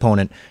notice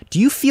opponent. Do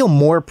you feel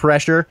more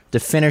pressure to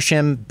finish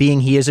him,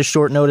 being he is a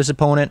short notice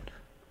opponent?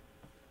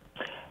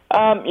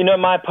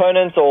 My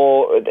opponents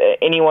or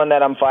anyone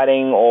that I'm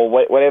fighting or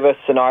whatever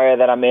scenario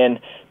that I'm in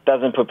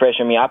doesn't put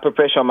pressure on me. I put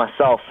pressure on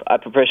myself. I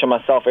put pressure on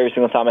myself every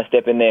single time I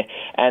step in there.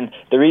 And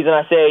the reason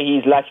I say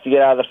he's lucky to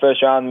get out of the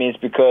first round with me is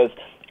because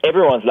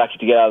everyone's lucky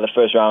to get out of the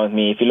first round with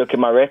me. If you look at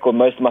my record,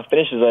 most of my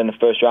finishes are in the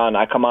first round.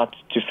 I come out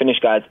to finish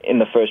guys in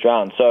the first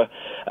round. So,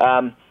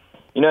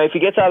 if he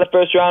gets out of the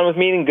first round with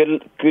me, then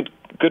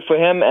good for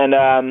him. And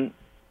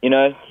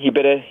he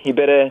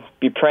better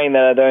be praying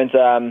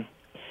that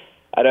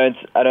I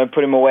don't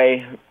put him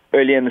away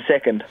early in the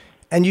second.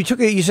 And you said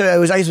it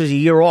was a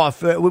year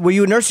off. Were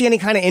you nursing any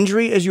kind of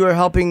injury as you were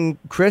helping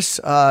Chris,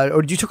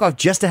 or did you took off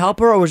just to help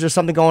her, or was there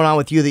something going on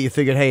with you that you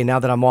figured, hey, now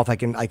that I'm off, I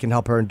can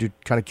help her and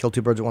kind of kill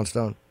two birds with one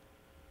stone?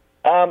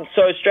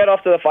 So straight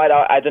after the fight,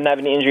 I didn't have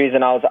any injuries,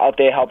 and I was out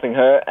there helping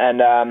her.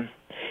 And I'm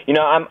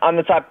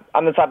the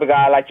type of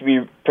guy I like to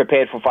be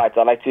prepared for fights.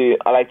 I like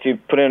to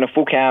put in a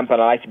full camp,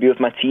 and I like to be with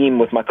my team,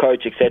 with my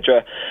coach,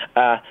 etc.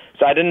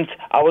 So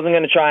I wasn't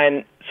going to try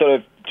and sort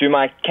of do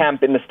my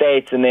camp in the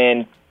States and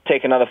then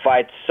take another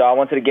fight. So I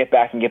wanted to get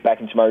back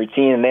into my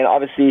routine. And then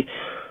obviously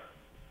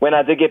when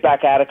I did get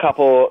back, I had a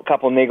couple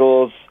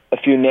niggles, a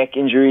few neck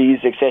injuries,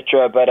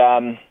 etc. But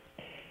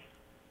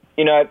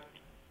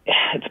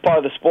it's part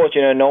of the sport.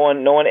 No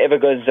one ever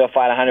goes into a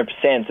fight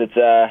 100%.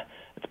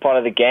 It's part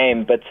of the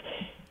game. But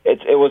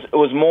it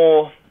was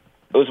more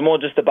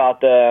just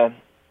about the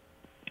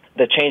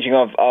changing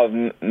of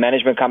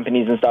management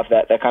companies and stuff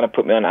that kind of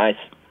put me on ice.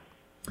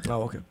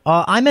 Oh, okay.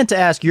 I meant to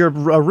ask, your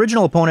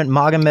original opponent,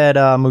 Magomed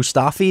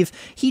Mustafaev,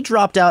 he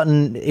dropped out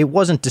and it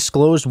wasn't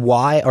disclosed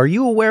why. Are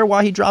you aware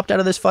why he dropped out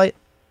of this fight?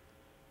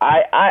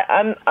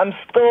 I'm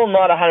still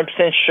not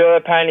 100% sure.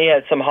 Apparently he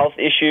had some health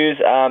issues.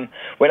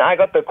 When I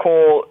got the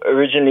call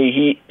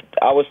originally,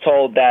 I was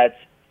told that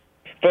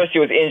first he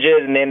was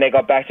injured, and then they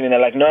got back to me and they're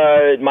like,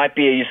 no, it might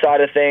be a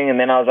USADA thing. And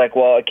then I was like,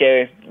 well,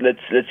 okay, let's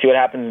see what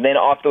happens. And then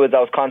afterwards I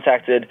was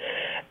contacted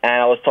and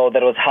I was told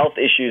that it was health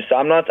issues. So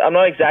I'm not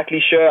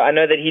exactly sure. I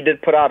know that he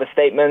did put out a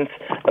statement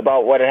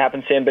about what had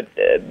happened to him, but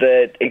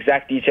the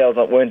exact details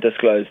weren't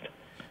disclosed.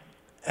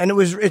 And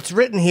it's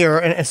written here,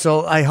 and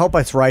so I hope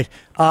that's right.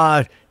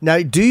 Now,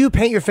 do you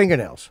paint your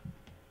fingernails?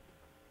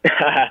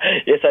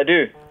 Yes, I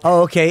do.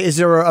 Oh, okay. Is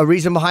there a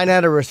reason behind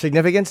that or a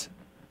significance?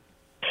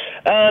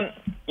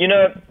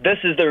 This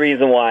is the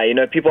reason why.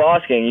 People are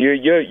asking.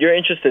 You're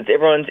interested.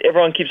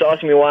 Everyone keeps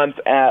asking me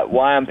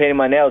why I'm painting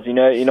my nails. You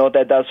know what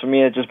that does for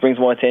me? It just brings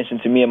more attention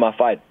to me and my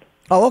fight.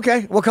 Oh,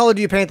 okay. What color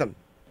do you paint them?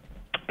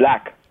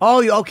 Black.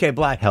 Oh, okay,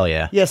 black. Hell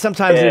yeah. Yeah,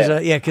 sometimes there's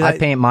Cause I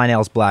paint my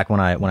nails black when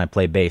I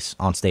play bass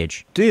on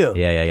stage. Do you?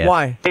 Yeah.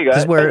 Why? There you go.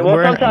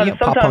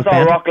 Sometimes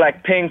I'll rock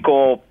like pink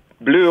or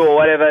blue or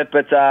whatever,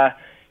 but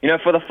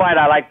for the fight,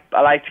 I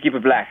like to keep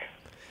it black.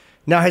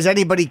 Now, has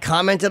anybody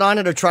commented on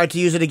it or tried to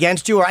use it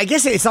against you? Or I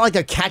guess it's not like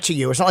they're catching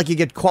you. It's not like you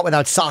get caught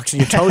without socks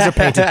and your toes are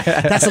painted.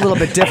 That's a little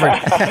bit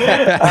different.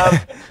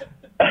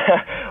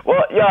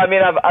 Well, yeah, I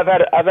mean, I've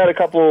had a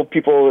couple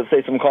people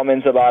say some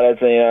comments about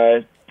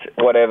it,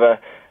 whatever.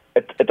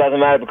 It doesn't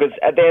matter because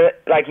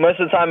most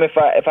of the time, if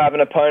I have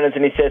an opponent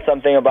and he says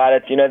something about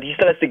it, he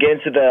still has to get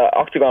into the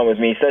octagon with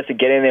me. He still has to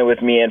get in there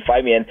with me and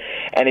fight me. And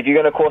if you're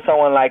going to call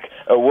someone like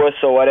a wuss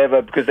or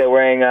whatever because they're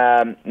wearing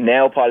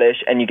nail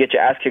polish and you get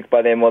your ass kicked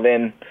by them, well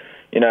then,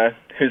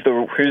 who's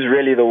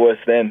really the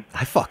worst then?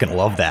 I fucking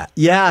love that.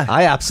 Yeah.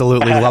 I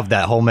absolutely love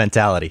that whole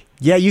mentality.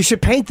 Yeah, you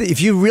should paint if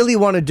you really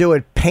want to do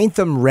it, paint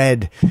them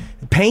red.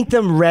 Paint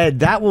them red.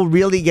 That will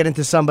really get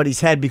into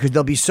somebody's head because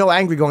they'll be so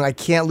angry going, I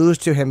can't lose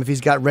to him if he's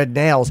got red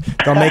nails.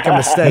 They'll make a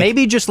mistake.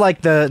 Maybe just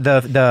like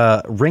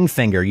the ring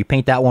finger, you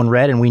paint that one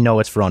red and we know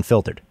it's for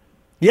Unfiltered.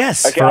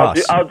 Yes, okay, for I'll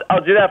us. I'll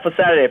do that for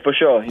Saturday for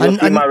sure. You'll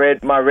see my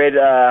red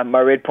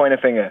pointer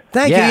finger.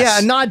 Thank you. Yeah,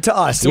 a nod to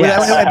us.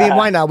 Yes. I mean,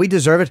 why not? We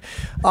deserve it.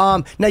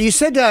 Now you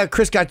said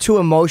Chris got too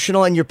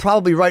emotional, and you're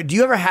probably right. Do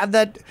you ever have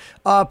that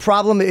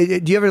problem?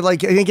 Do you ever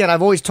and again,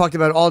 I've always talked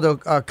about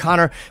Aldo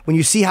Connor. When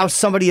you see how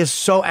somebody is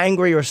so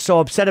angry or so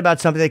upset about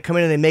something, they come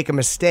in and they make a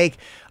mistake.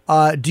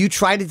 Do you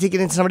try to take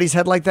it into somebody's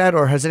head like that,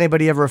 or has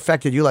anybody ever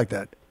affected you like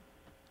that?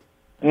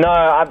 No,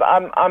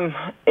 I'm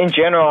in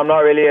general. I'm not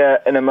really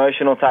an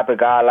emotional type of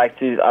guy. I like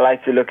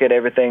to look at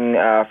everything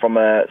from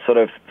a sort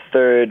of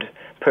third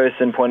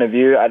person point of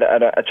view. I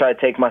try to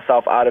take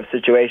myself out of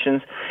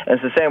situations, and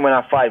it's the same when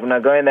I fight. When I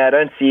go in there, I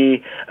don't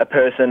see a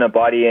person, a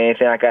body,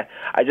 anything like that.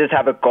 I just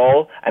have a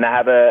goal and I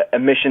have a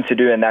mission to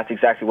do, and that's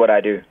exactly what I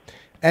do.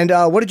 And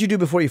what did you do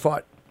before you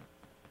fought?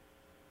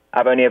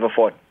 I've only ever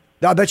fought.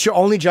 No, that's your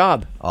only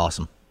job.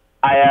 Awesome.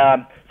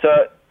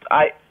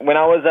 When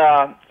I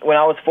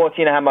was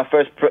 14, I had my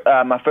first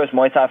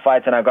Muay Thai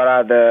fight, and I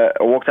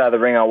walked out of the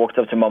ring. I walked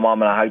up to my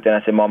mom and I hugged her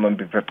and I said, "Mom, I'm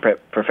a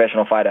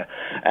professional fighter,"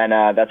 and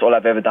that's all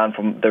I've ever done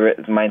for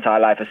my entire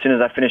life. As soon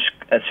as I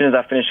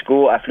finished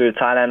school, I flew to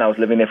Thailand. I was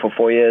living there for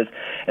 4 years,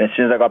 and as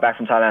soon as I got back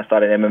from Thailand, I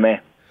started MMA.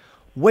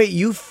 Wait,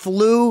 you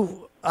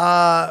flew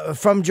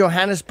from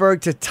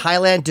Johannesburg to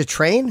Thailand to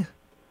train?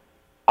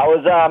 I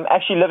was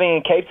actually living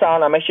in Cape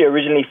Town. I'm actually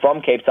originally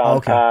from Cape Town.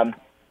 Okay.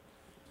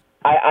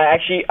 I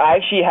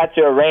actually had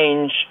to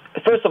arrange.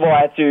 First of all,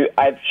 I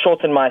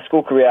shortened my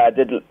school career. I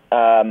did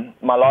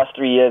my last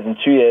 3 years in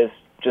 2 years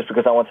just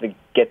because I wanted to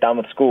get done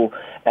with school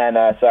and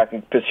so I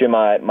can pursue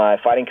my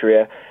fighting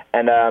career.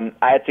 And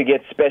I had to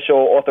get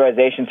special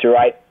authorization to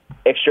write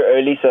extra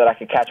early so that I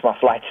could catch my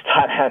flight to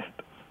Thailand.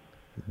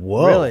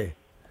 Whoa! Really?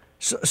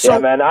 So yeah,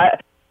 man.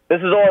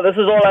 This is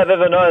all I've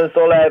ever known. It's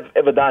all I've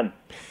ever done.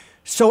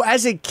 So,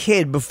 as a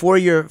kid, before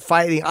you're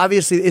fighting,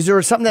 obviously, is there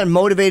something that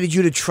motivated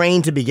you to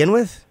train to begin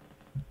with?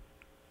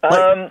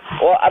 Well,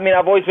 I mean,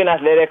 I've always been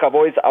athletic. I've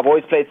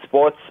always played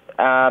sports,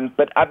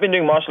 but I've been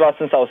doing martial arts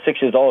since I was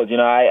 6 years old.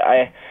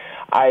 I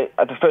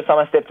the first time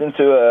I stepped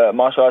into a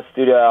martial arts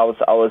studio,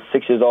 I was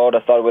 6 years old.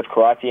 I started with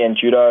karate and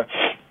judo,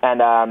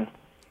 and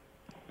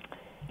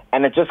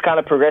it just kind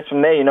of progressed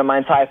from there. My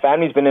entire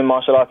family's been in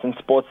martial arts and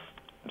sports,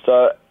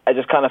 so I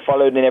just kind of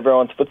followed in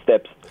everyone's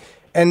footsteps.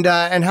 And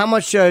how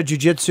much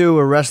jiu-jitsu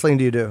or wrestling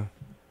do you do?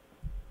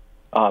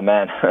 Oh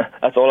man,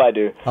 that's all I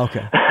do.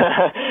 Okay,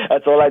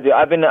 that's all I do.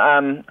 I've been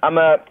I'm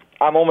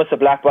almost a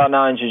black belt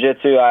now in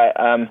jiu-jitsu.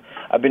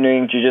 I've been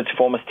doing jiu-jitsu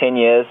for almost 10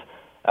 years.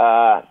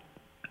 I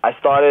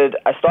started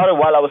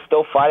while I was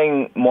still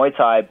fighting Muay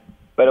Thai,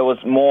 but it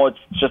was more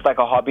just like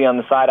a hobby on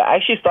the side. I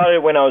actually started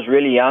when I was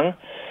really young,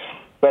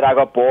 but I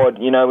got bored.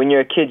 When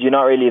you're a kid, you're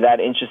not really that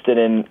interested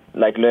in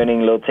like learning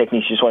little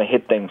techniques. You just want to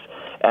hit things,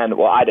 and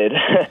well, I did.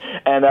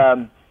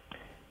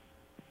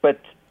 But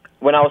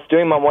when I was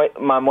doing my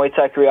Muay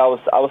Thai career, I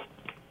was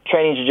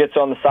training jiu-jitsu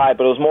on the side,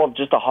 but it was more of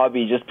just a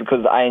hobby, just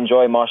because I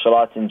enjoy martial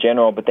arts in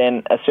general. But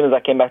then, as soon as I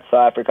came back to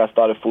South Africa, I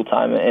started full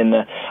time. And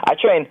I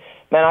train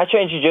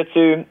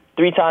jiu-jitsu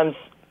 3 times,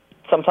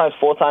 sometimes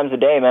 4 times a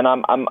day. Man,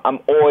 I'm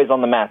always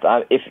on the mat.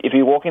 If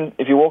you walk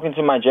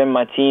into my gym,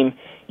 my team,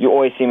 you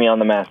always see me on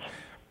the mat.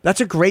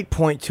 That's a great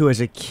point too.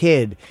 As a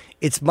kid,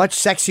 it's much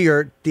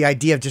sexier the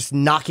idea of just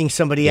knocking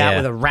somebody out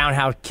with a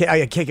roundhouse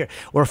kick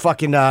or a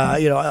fucking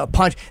a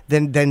punch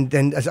than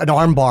an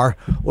arm bar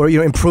or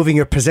improving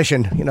your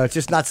position. It's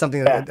just not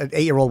something that an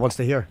 8-year-old wants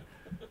to hear.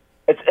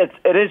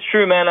 It is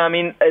true, man. I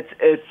mean,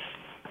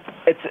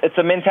 it's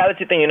a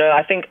mentality thing.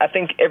 I think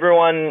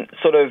everyone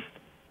sort of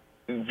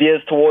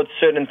veers towards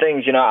certain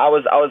things. I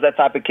was that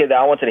type of kid that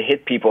I wanted to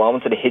hit people. I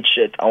wanted to hit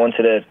shit. I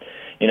wanted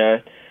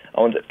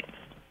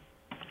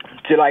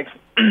to like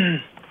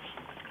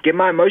get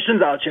my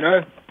emotions out.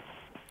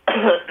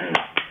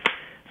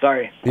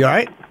 Sorry. You all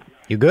right?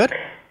 You good?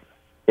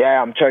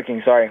 Yeah, I'm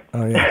choking. Sorry.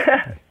 Oh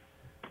yeah.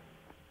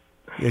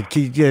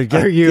 Take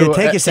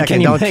a second.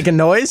 Can you make a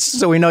noise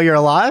so we know you're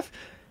alive?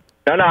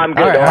 No, I'm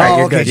good. All right,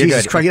 you're good.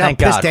 Jesus Christ, you know how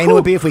pissed Dana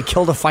would be if we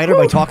killed a fighter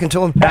by talking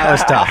to him? That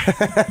was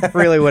tough.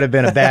 Really would have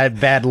been a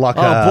bad luck.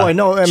 Oh boy,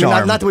 no. I mean,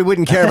 not that we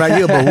wouldn't care about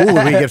you, but ooh,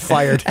 we get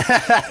fired.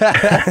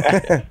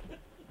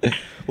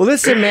 Well,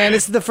 listen, man,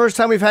 this is the first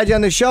time we've had you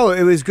on the show.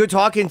 It was good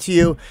talking to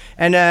you,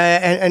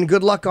 and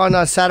good luck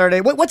on Saturday.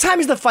 What time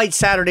is the fight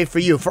Saturday for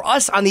you? For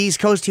us on the East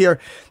Coast here,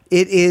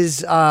 it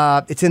is.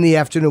 It's in the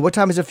afternoon. What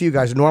time is it for you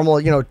guys? A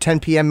normal,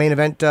 10 p.m. main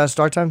event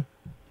start time?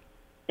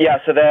 Yeah,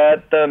 so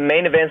the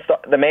main event,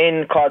 the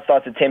main card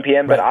starts at 10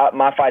 p.m., but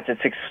my fight's at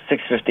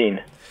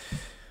 6:15.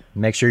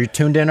 Make sure you're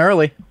tuned in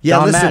early. Yeah,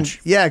 Don listen. Match.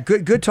 Yeah,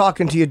 good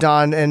talking to you,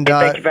 Don. And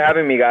thank you for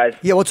having me, guys.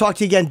 Yeah, we'll talk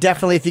to you again.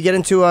 Definitely, if you get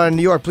into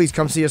New York, please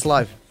come see us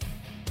live.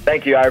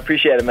 Thank you. I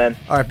appreciate it, man.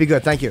 All right, be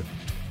good. Thank you.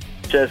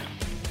 Cheers.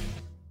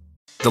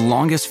 The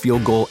longest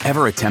field goal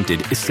ever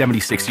attempted is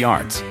 76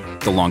 yards.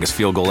 The longest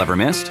field goal ever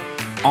missed?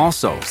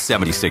 Also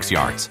 76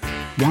 yards.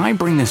 Why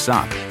bring this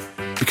up?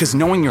 Because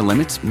knowing your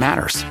limits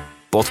matters,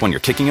 both when you're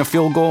kicking a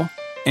field goal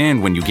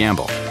and when you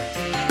gamble.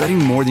 Betting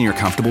more than you're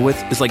comfortable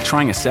with is like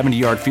trying a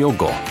 70-yard field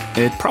goal.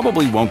 It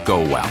probably won't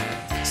go well.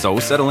 So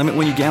set a limit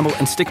when you gamble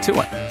and stick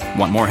to it.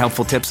 Want more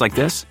helpful tips like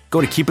this?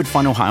 Go to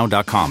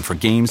keepitfunohio.com for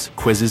games,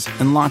 quizzes,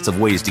 and lots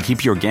of ways to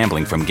keep your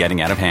gambling from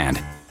getting out of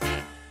hand.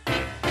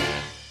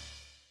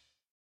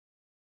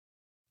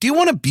 Do you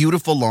want a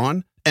beautiful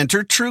lawn?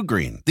 Enter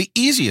TruGreen, the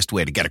easiest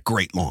way to get a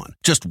great lawn.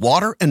 Just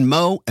water and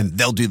mow, and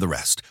they'll do the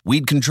rest.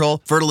 Weed control,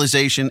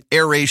 fertilization,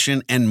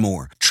 aeration, and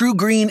more.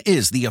 TruGreen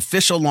is the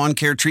official lawn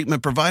care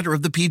treatment provider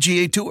of the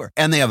PGA Tour,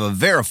 and they have a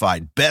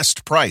verified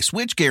best price,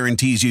 which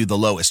guarantees you the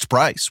lowest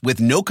price with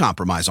no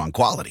compromise on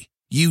quality.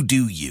 You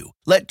do you.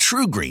 Let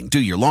TruGreen do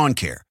your lawn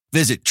care.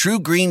 Visit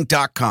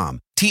TruGreen.com,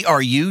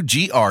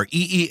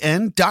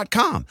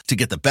 TruGreen.com, to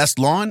get the best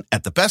lawn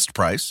at the best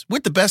price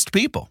with the best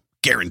people.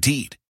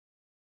 Guaranteed.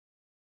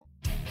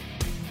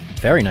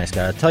 Very nice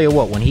guy. I'll tell you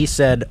what, when he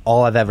said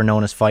all I've ever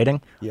known is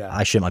fighting,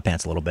 I shit my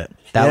pants a little bit.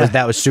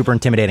 That was super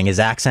intimidating. His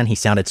accent, he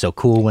sounded so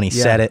cool when he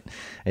said it.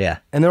 Yeah.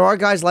 And there are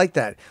guys like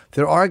that.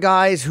 There are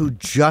guys who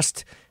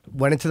just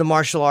went into the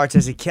martial arts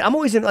as a kid. I'm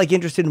always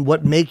interested in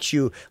what makes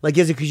you,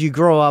 is it because you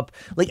grow up,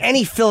 like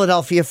any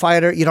Philadelphia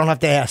fighter, you don't have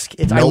to ask.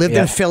 I lived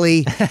in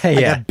Philly, I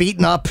got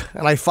beaten up,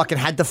 and I fucking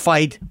had to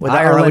fight. With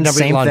Ireland,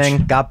 same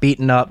thing, got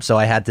beaten up, so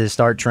I had to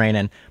start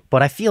training.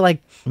 But I feel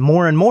like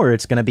more and more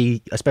it's going to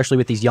be, especially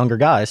with these younger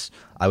guys.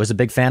 I was a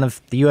big fan of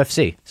the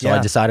UFC, so I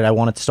decided I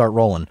wanted to start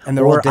rolling. And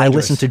they're all dangerous. I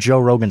listened to Joe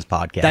Rogan's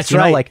podcast. That's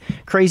right. Like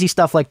crazy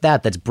stuff like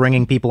that that's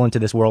bringing people into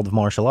this world of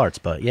martial arts.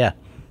 But yeah.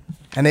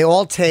 And they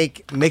all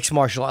take mixed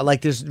martial arts.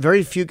 Like there's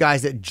very few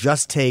guys that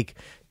just take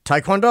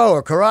Taekwondo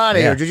or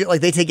karate or jiu-jitsu.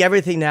 Like they take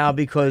everything now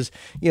because,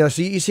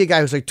 so you see a guy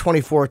who's like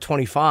 24 or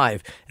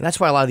 25, and that's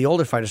why a lot of the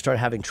older fighters start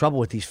having trouble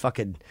with these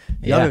fucking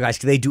younger guys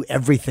because they do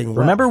everything well.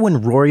 Remember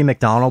when Rory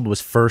McDonald was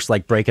first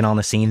breaking on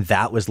the scene?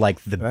 That was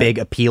the big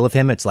appeal of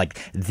him. It's like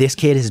this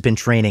kid has been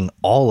training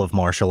all of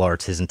martial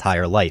arts his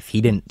entire life.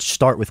 He didn't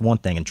start with one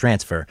thing and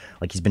transfer.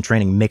 Like he's been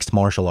training mixed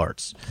martial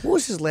arts. What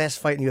was his last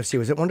fight in the UFC?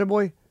 Was it Wonder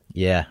Boy?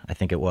 Yeah, I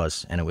think it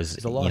was, and it was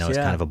it's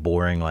kind of a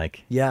boring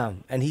Yeah,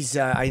 and he's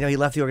I know he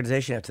left the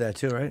organization after that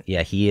too, right?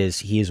 Yeah, he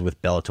is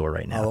with Bellator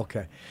right now. Oh,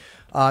 okay.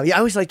 I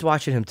always liked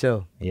watching him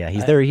too. Yeah,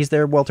 he's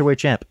their welterweight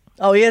champ.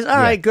 Oh, he is. All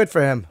right, good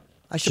for him.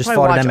 I should just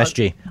fought at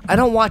MSG. I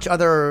don't watch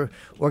other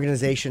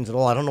organizations at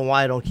all. I don't know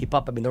why I don't keep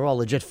up. I mean, they're all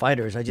legit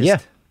fighters.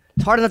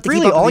 It's hard enough to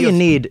really keep up. All you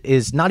need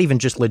is not even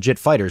just legit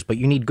fighters, but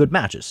you need good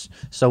matches.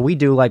 So we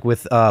do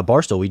with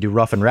Barstool, we do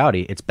Rough and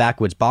Rowdy. It's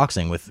backwoods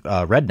boxing with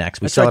rednecks.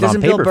 We sell it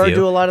on pay-per-view. Bill Burr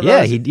do a lot of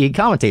those? Yeah, he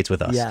commentates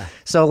with us. Yeah.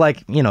 So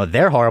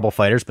they're horrible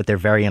fighters, but they're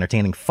very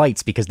entertaining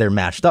fights because they're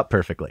matched up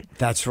perfectly.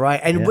 That's right.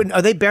 And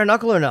are they bare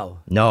knuckle or no?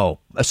 No.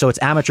 So it's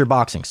amateur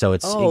boxing. So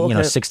it's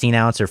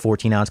 16-ounce or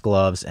 14-ounce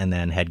gloves, and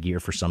then headgear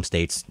for some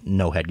states,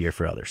 no headgear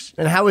for others.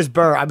 And how is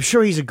Burr? I'm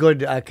sure he's a good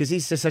because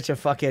he's just such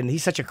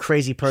a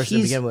crazy person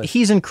to begin with.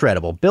 He's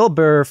incredible. Bill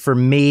Burr, for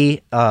me,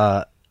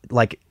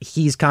 like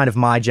he's kind of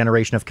my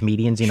generation of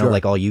comedians, you know,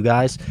 like all you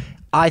guys.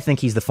 I think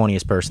he's the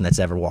funniest person that's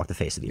ever walked the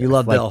face of the earth. You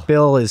love like, Bill.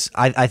 Bill is,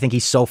 I think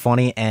he's so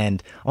funny,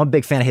 and I'm a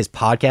big fan of his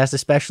podcast,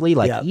 especially,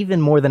 like even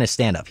more than his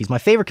stand-up. He's my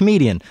favorite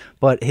comedian,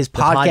 but his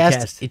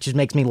podcast, it just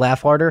makes me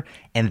laugh harder,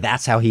 and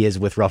that's how he is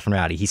with Rough and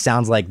Rowdy. He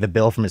sounds like the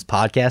Bill from his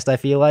podcast, I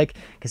feel like,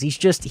 because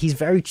he's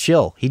very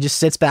chill. He just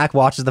sits back,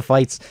 watches the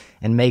fights,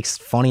 and makes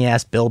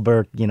funny-ass Bill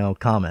Burr, you know,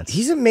 comments.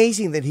 He's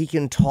amazing that he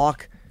can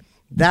talk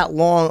that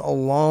long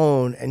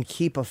alone and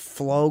keep a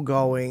flow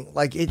going.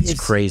 Like it's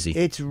crazy.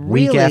 It's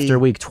really, week after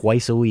week,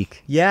 twice a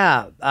week.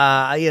 Yeah,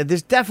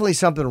 there's definitely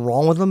something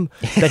wrong with him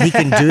that he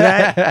can do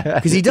that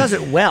because he does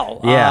it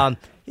well. Yeah,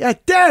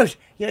 dude.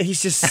 Yeah,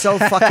 he's just so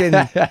fucking.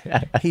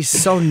 He's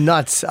so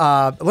nuts.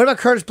 What about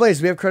Curtis Blades?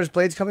 Do we have Curtis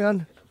Blades coming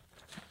on?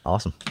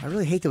 Awesome. I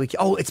really hate that we.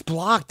 Oh, it's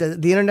blocked. The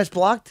internet's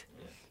blocked.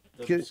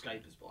 The Skype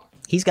is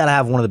blocked. He's got to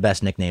have one of the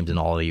best nicknames in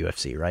all of the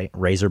UFC, right?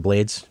 Razor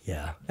Blades.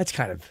 Yeah, that's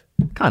kind of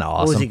awesome.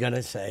 What was he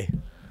gonna say?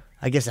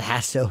 I guess it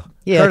has to.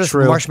 Yeah, Curtis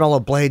true. Marshmallow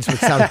Blades would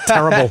sound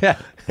terrible.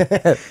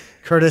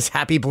 Curtis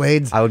Happy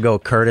Blades. I would go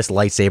Curtis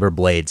Lightsaber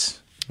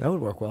Blades. That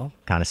would work well.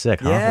 Kind of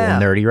sick, huh? Yeah. A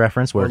little nerdy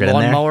reference. Work it in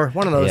there. Lawnmower.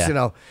 One of those, you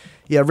know.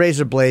 Yeah,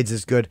 Razor Blades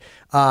is good.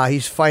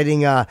 He's fighting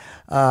Shamil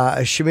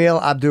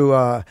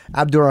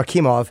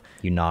Abdurakhimov.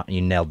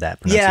 You nailed that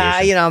pronunciation.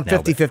 Yeah, you know, I'm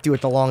 50-50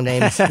 with the long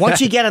names.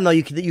 Once you get them, though,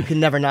 you can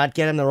never not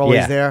get them. They're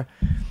always there.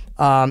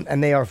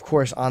 And they are, of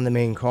course, on the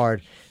main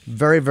card.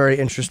 Very, very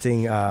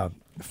interesting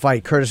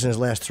fight. Curtis in his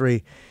last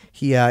three,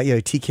 he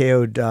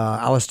TKO'd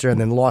Alistair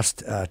and then lost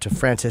to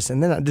Francis.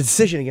 And then a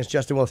decision against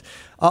Justin Willis.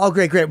 Oh,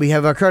 great. We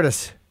have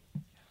Curtis.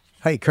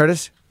 Hey,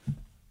 Curtis.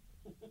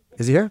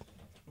 Is he here?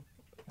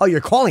 Oh, you're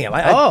calling him.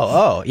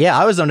 Yeah,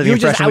 I was under the you were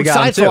just impression we got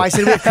him outside, too. so I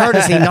said, "With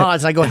Curtis." He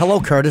nods, and I go,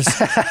 "Hello, Curtis,"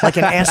 like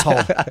an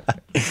asshole.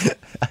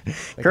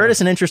 Curtis,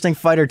 an interesting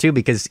fighter too,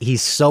 because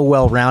he's so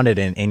well rounded,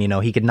 and you know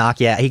he could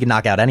knock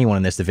out anyone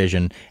in this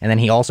division, and then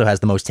he also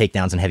has the most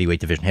takedowns in heavyweight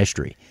division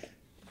history.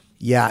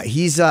 Yeah,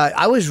 he's.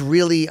 I mean,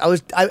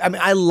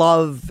 I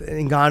love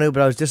Ngannou,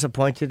 but I was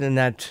disappointed in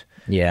that.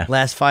 Yeah.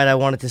 Last fight, I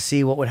wanted to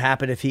see what would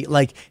happen if he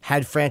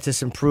had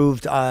Francis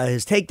improved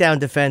his takedown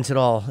defense at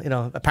all. You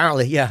know,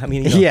 apparently, yeah. I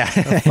mean,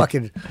 a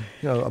fucking,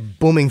 a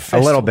booming fist.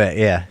 A little bit,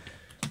 yeah.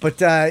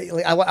 But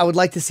I would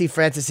like to see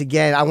Francis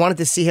again. I wanted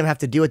to see him have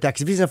to deal with that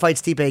because if he's going to fight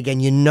Stipe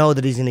again, you know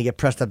that he's going to get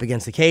pressed up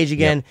against the cage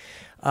again. Yep.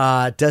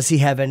 Does he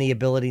have any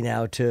ability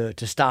now to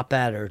stop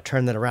that or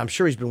turn that around? I'm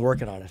sure he's been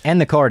working on it. And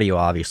the cardio,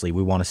 obviously.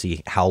 We want to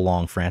see how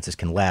long Francis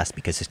can last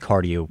because his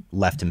cardio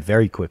left him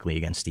very quickly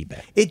against Stipe.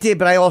 It did,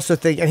 but I also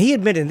think, and he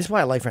admitted, and this is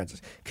why I like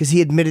Francis, because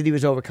he admitted he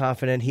was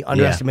overconfident. He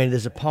underestimated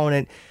his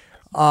opponent,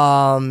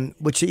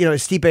 which,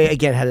 Stipe,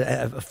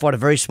 again, fought a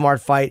very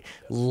smart fight,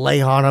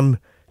 lay on him.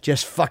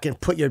 Just fucking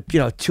put your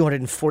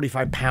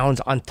 245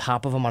 pounds on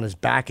top of him on his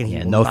back, and he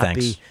will not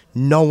be.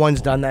 No one's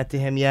done that to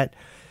him yet.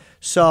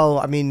 So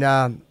I mean,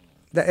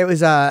 it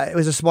was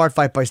a smart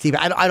fight by Steve.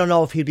 I don't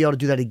know if he'd be able to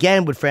do that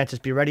again. Would Francis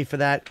be ready for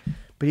that?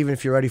 But even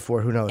if you're ready for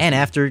it, who knows? And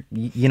after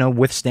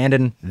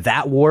withstanding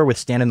that war,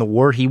 withstanding the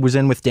war he was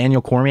in with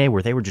Daniel Cormier,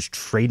 where they were just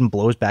trading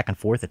blows back and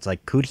forth, it's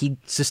like, could he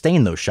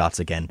sustain those shots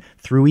again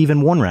through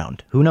even one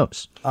round? Who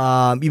knows?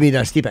 You mean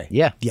Stipe?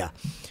 Yeah.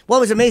 Well,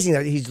 it was amazing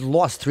that he's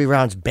lost 3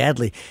 rounds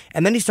badly,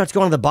 and then he starts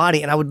going to the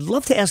body. And I would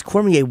love to ask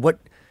Cormier,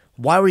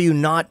 why were you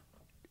not?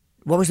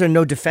 What was there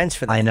no defense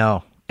for that? I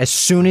know. As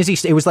soon as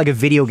it was like a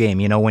video game,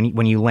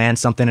 when you land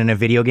something in a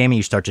video game and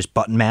you start just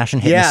button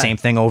mashing, hitting the same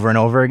thing over and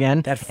over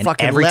again.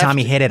 Every time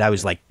he hit it, I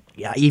was like,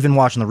 even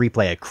watching the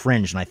replay, I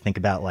cringed, and I think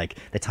about like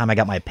the time I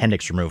got my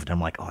appendix removed.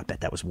 I'm like, oh, I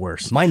bet that was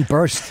worse. Mine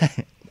burst.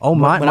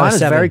 Mine was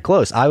very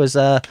close. I was,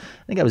 I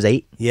think I was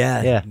 8.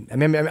 Yeah. I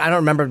mean, I don't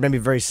remember. Maybe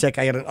very sick.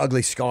 I got an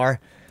ugly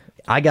scar.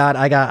 I got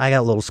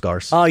little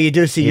scars. Oh, you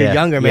do see you're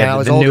younger, man. Yeah, I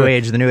was the older.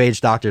 new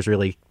age doctors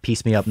really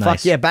pieced me up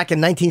nice. Fuck yeah, back in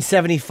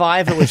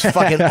 1975, it was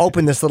fucking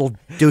open this little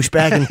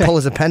douchebag and pull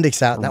his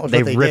appendix out. And that was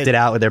they what they ripped did. It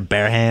out with their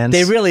bare hands.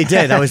 They really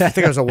did. I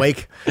think I was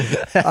awake.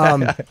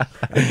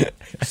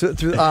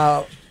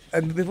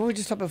 And before we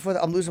just talked before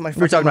that, I'm losing my. We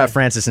were talking about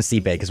Francis and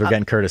Stipe because we're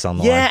getting Curtis on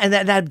the line. Yeah,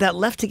 and that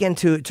left again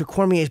to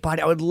Cormier's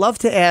body. I would love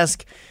to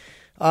ask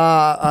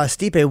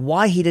Stipe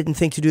why he didn't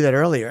think to do that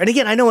earlier. And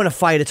again, I know in a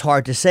fight it's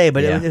hard to say,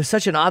 but it was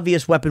such an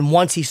obvious weapon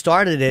once he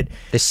started it.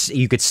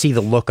 You could see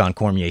the look on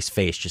Cormier's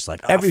face, just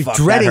like, fuck,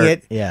 dreading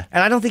it. Yeah.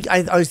 And I don't think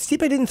Stipe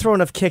didn't throw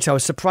enough kicks. I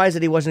was surprised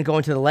that he wasn't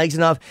going to the legs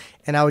enough.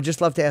 And I would just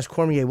love to ask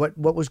Cormier what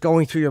was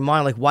going through your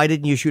mind. Like, why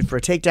didn't you shoot for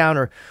a takedown,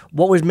 or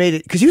what was made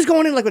it? Because he was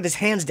going in like with his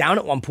hands down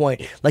at one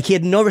point. Like he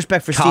had no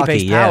respect for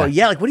Stipe's power.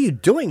 Yeah, like what are you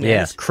doing, man?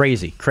 Yeah,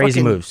 crazy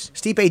moves.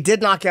 Stipe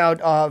did knock out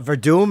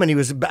Verdum, and he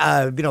was he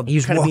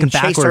was kind of walking being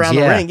chased backwards, around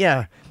the ring.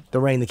 Yeah, the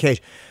ring, the cage.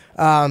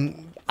 I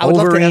would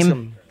love to ask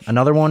him.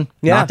 Another one,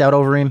 knocked out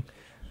Overeem.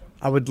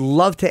 I would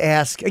love to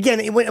ask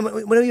again.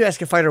 Whenever you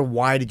ask a fighter,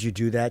 why did you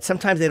do that?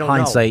 Sometimes they don't know.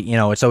 Hindsight,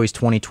 it's always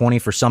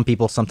 20/20 for some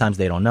people. Sometimes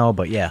they don't know,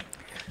 but yeah.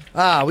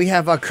 We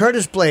have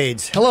Curtis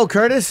Blades. Hello,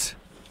 Curtis.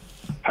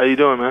 How you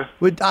doing, man?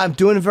 I'm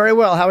doing very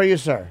well. How are you,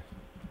 sir?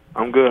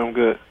 I'm good. I'm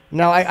good.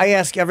 Now, I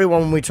ask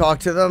everyone when we talk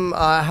to them,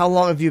 how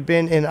long have you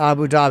been in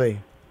Abu Dhabi?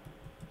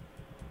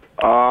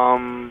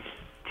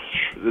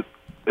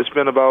 It's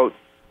been about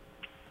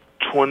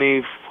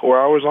 24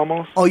 hours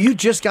almost. Oh, you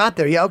just got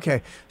there. Yeah,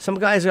 okay. Some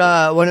guys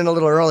went in a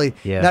little early.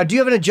 Yeah. Now, do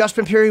you have an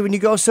adjustment period when you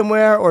go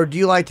somewhere, or do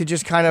you like to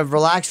just kind of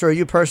relax, or are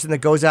you a person that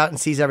goes out and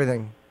sees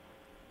everything?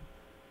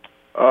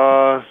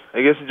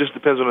 I guess it just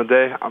depends on the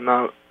day. I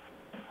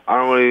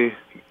don't really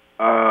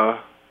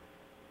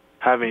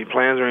have any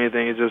plans or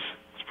anything. It's just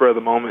spur of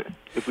the moment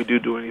if we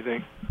do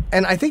anything.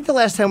 And I think the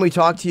last time we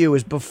talked to you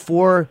was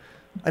before,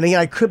 and again,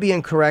 I could be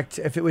incorrect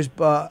if it was,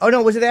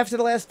 was it after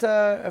the last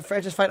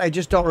Francis fight? I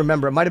just don't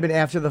remember. It might have been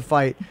after the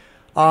fight.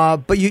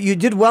 But you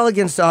did well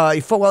against,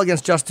 you fought well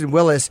against Justin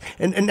Willis.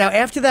 And now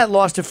after that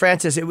loss to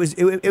Francis, it would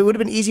have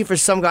been easy for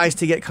some guys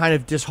to get kind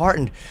of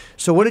disheartened.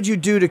 So what did you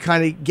do to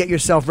kind of get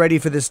yourself ready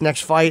for this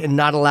next fight and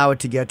not allow it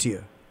to get to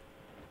you?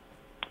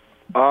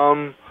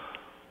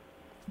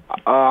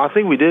 I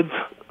think we did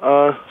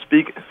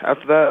speak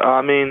after that.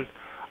 I mean,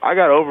 I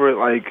got over it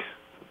like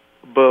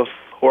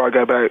before I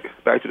got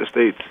back to the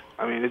States.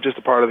 I mean, it's just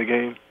a part of the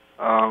game.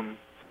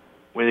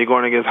 When you're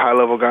going against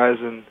high-level guys,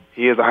 and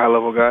he is a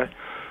high-level guy,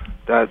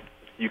 that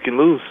you can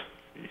lose.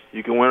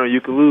 You can win or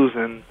you can lose,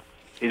 and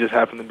he just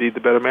happened to be the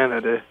better man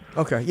that day.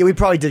 Okay. Yeah, we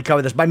probably did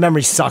cover this. My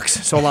memory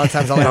sucks, so a lot of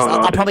times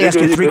I'll probably ask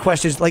you 3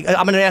 questions. Like,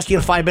 I'm going to ask you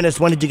in 5 minutes,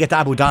 when did you get to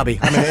Abu Dhabi?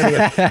 I'm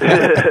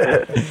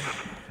an idiot.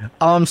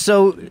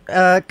 So,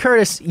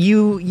 Curtis,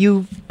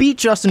 you beat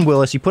Justin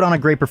Willis. You put on a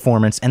great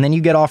performance, and then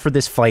you get offered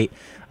this fight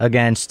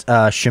against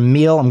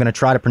Shamil. I'm going to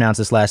try to pronounce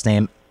this last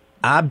name.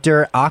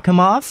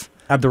 Abdurakhimov.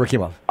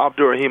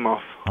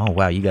 Oh,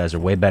 wow, you guys are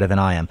way better than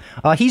I am.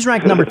 He's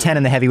ranked number 10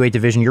 in the heavyweight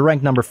division. You're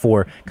ranked number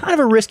 4. Kind of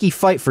a risky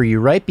fight for you,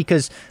 right?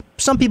 Because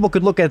some people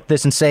could look at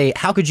this and say,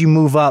 how could you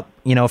move up,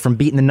 from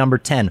beating the number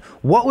 10?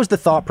 What was the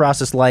thought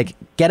process like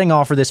getting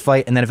offered this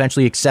fight and then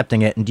eventually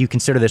accepting it? And do you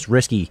consider this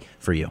risky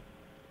for you?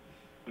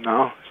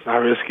 No, it's not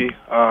risky.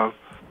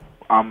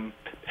 I'm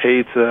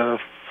paid to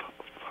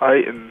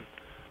fight, and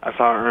that's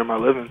how I earn my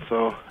living.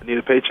 So I need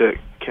a paycheck.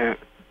 I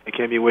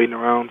can't be waiting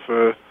around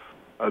for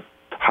a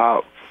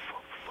top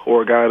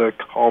 4 guy to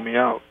call me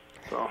out.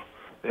 So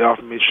they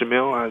offered me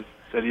Shamil. I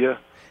said yeah.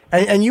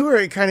 And you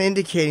were kind of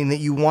indicating that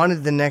you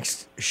wanted the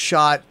next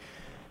shot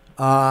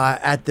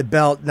at the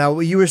belt. Now,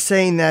 you were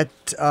saying that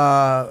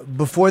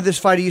before this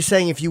fight. Are you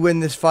saying if you win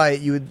this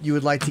fight, you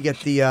would like to get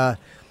the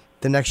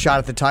next shot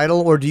at the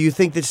title, or do you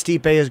think that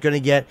Stipe is going to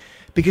get?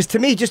 Because to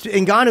me, just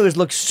Ngannou has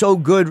looked so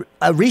good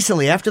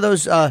recently. After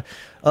those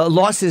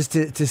losses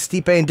to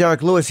Stipe and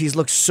Derek Lewis, he's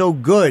looked so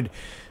good.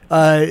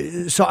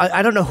 So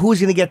I don't know who's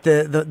going to get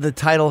the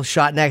title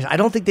shot next. I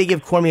don't think they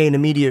give Cormier an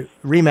immediate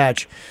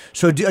rematch.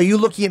 So are you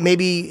looking at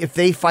maybe if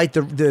they fight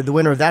the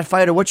winner of that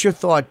fight, or what's your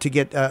thought to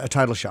get a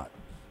title shot?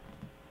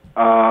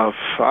 I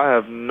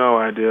have no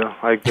idea.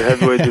 Like, the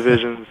heavyweight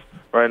divisions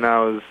right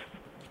now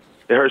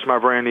it hurts my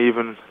brain to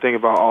even think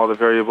about all the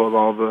variables,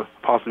 all the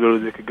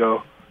possibilities it could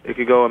go. It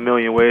could go a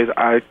million ways.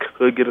 I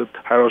could get a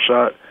title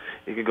shot.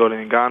 It could go to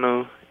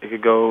Ngannou. It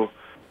could go.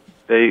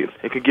 They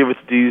could give it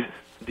to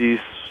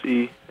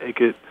DC. They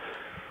could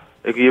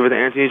give it to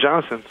Anthony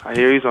Johnson. I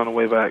hear he's on the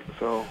way back.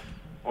 So,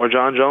 or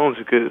John Jones,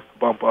 it could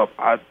bump up.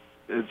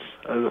 It's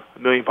a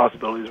million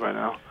possibilities right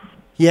now.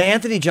 Yeah,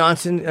 Anthony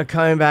Johnson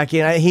coming back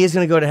in. He is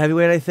going to go to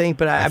heavyweight, I think.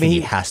 But I mean,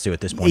 he has to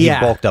at this point. Yeah.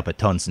 He's bulked up a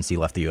ton since he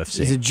left the UFC.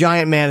 He's a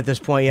giant man at this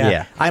point. Yeah.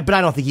 Yeah. But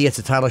I don't think he gets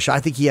a title shot. I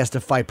think he has to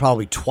fight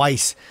probably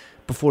twice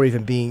before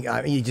even being.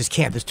 You just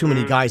can't. There's too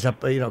many guys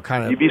up.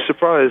 Kind of. You'd be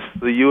surprised.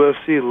 The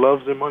UFC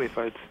loves their money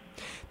fights.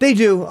 They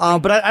do,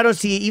 but I don't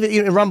see even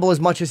in Rumble, as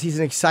much as he's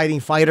an exciting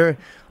fighter.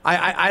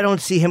 I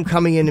don't see him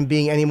coming in and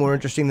being any more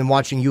interesting than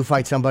watching you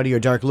fight somebody, or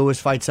Derek Lewis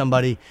fight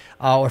somebody,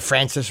 or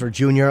Francis or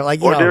Junior.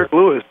 Derek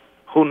Lewis.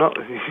 Who knows?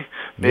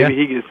 Maybe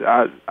he gets.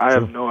 I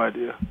have no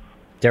idea.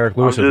 Derek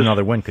Lewis with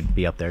another win could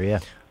be up there.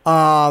 Yeah.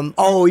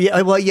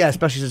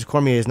 Especially since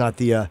Cormier is not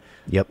the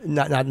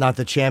not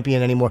the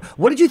champion anymore.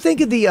 What did you think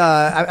of the?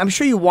 I'm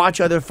sure you watch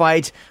other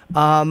fights.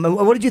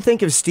 What did you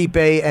think of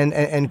Stipe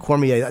and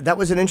Cormier? That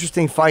was an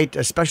interesting fight,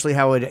 especially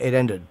how it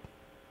ended.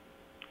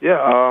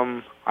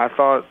 Yeah, I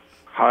thought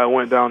how it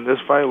went down this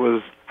fight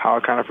was how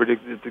I kind of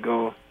predicted it to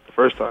go the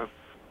first time.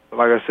 But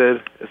like I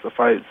said, it's a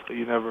fight, so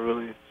you never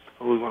really know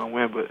who's going to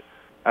win. But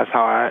that's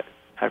how I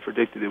had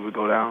predicted it would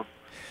go down.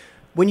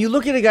 When you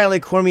look at a guy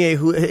like Cormier,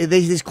 who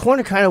his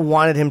corner kind of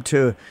wanted him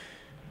to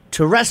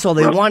wrestle,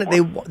 they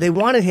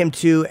wanted him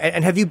to.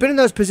 And have you been in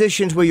those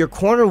positions where your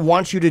corner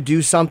wants you to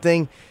do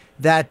something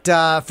that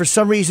for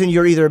some reason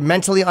you're either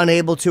mentally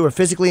unable to or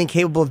physically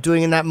incapable of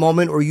doing in that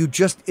moment, or you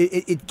just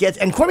it gets?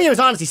 And Cormier was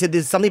honest. He said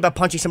there's something about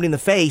punching somebody in the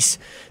face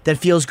that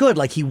feels good.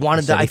 Like he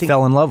wanted that. I think he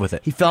fell in love with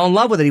it. He fell in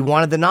love with it. He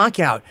wanted the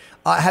knockout.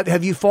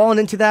 Have you fallen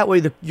into that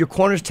where your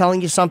corner's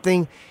telling you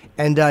something,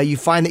 and you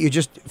find that you're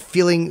just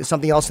feeling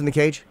something else in the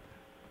cage?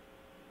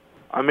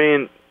 I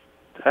mean,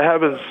 that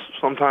happens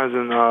sometimes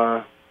in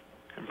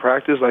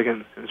practice, like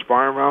in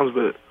sparring rounds,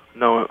 but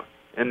no,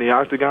 in the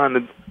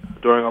octagon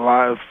during a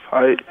live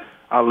fight,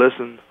 I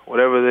listen.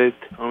 Whatever they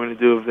tell me to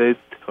do, if they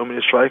tell me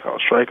to strike, I'll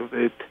strike. If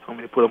they tell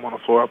me to put him on the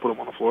floor, I'll put him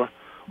on the floor.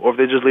 Or if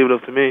they just leave it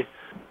up to me,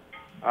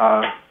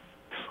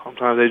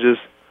 sometimes they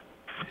just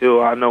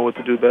feel I know what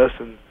to do best,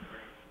 and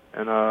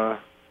I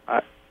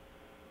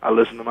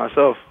listen to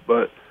myself.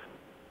 But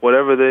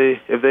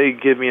if they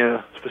give me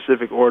a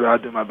specific order, I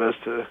do my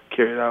best to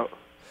carry it out.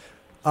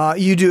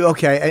 You do,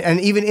 okay. And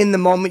even in the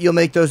moment, you'll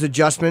make those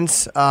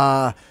adjustments.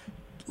 I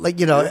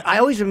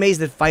always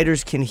amazed that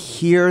fighters can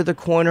hear the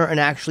corner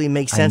and actually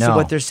make sense of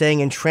what they're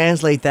saying and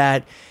translate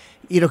that.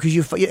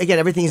 Because again,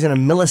 everything is in a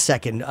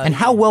millisecond. And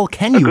how well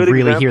can you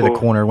really hear the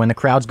corner when the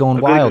crowd's going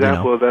wild? A good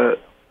example of that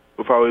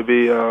would probably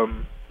be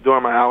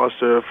during my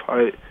Alistair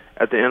fight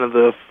at the end of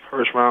the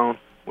first round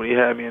when he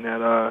had me in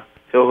that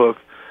heel hook.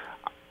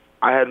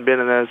 I hadn't been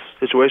in that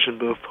situation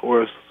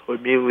before, so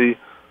immediately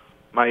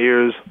my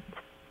ears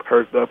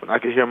perked up, and I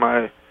could hear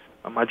my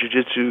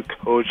jiu-jitsu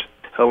coach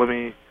telling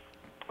me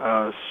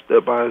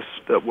step by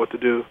step what to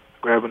do,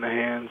 grabbing the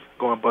hands,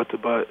 going butt to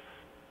butt,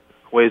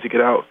 ways to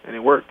get out, and it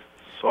worked.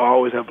 So I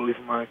always have belief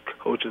in my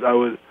coaches. I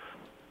would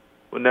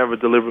never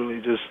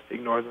deliberately just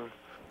ignore them.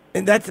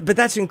 And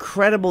that's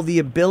incredible, the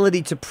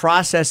ability to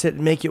process it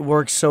and make it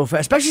work so fast,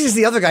 especially since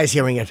the other guy's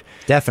hearing it.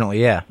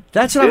 Definitely, yeah.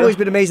 That's what I've always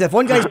been amazed at. If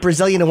one guy's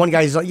Brazilian and one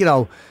guy's,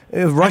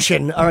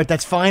 Russian, all right,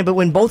 that's fine. But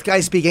when both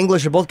guys speak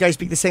English or both guys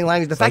speak the same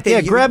language, the fact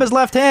that grab his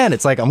left hand.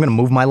 It's like, I'm going to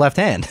move my left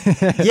hand.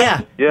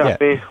 Yeah. I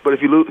mean, but if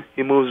he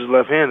moves his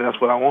left hand,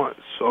 that's what I want.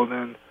 So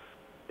then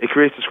it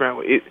creates a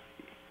scramble.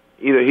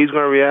 Either he's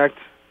going to react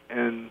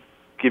and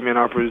give me an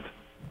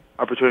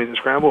opportunity to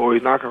scramble, or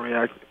he's not going to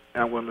react,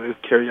 and I'm going to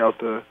carry out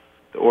the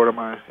order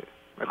my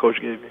coach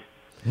gave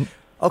me.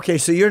 Okay,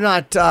 so you're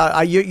not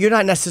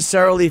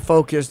necessarily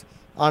focused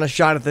on a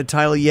shot at the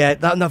title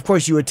yet. Now, of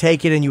course, you would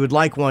take it and you would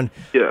like one.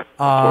 Yeah.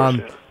 Of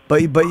course,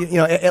 yeah.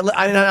 But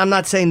I'm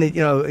not saying that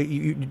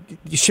you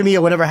shimmy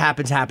or whatever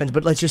happens.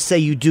 But let's just say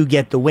you do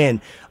get the win.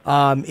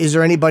 Is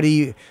there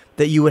anybody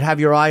that you would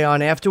have your eye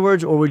on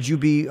afterwards, or would you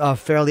be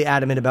fairly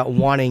adamant about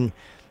wanting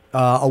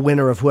a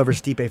winner of whoever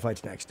Stipe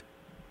fights next?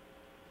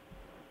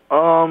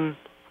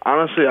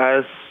 Honestly,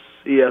 I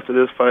see after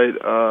this fight,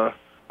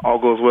 all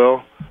goes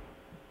well.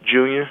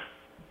 Junior,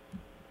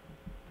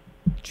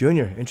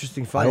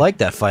 interesting fight. I like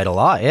that fight a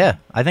lot. Yeah,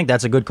 I think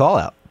that's a good call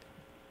out.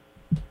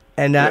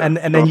 And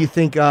then you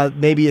think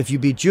maybe if you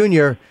beat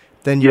Junior,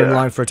 then you're in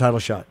line for a title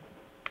shot.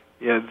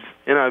 Yeah,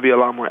 and I'd be a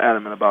lot more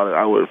adamant about it.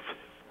 I would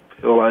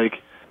feel like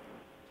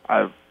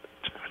I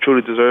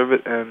truly deserve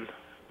it, and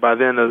by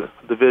then the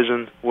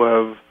division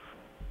will have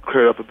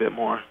cleared up a bit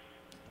more.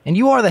 And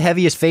you are the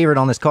heaviest favorite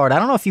on this card. I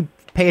don't know if you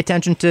pay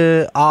attention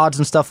to odds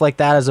and stuff like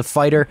that as a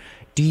fighter.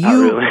 Do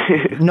you? Not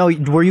really.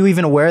 No, were you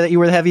even aware that you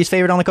were the heaviest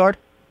favorite on the card?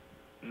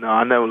 No,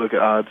 I never look at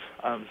odds.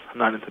 I'm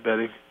not into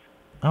betting.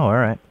 Oh, all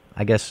right.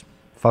 I guess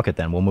fuck it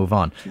then. We'll move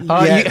on.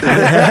 But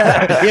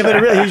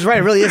he's right.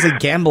 It really is a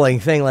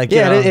gambling thing. Like,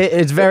 it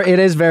is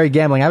very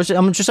gambling.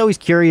 I'm just always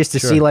curious to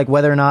see like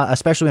whether or not,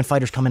 especially when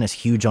fighters come in as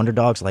huge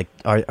underdogs, like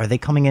are they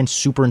coming in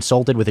super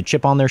insulted with a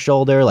chip on their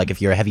shoulder? Like if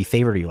you're a heavy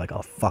favorite, you're like,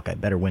 oh fuck, I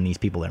better win these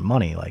people their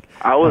money. Like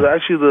I was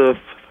actually the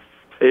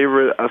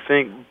favorite, I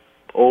think,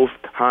 both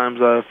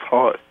times I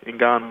fought in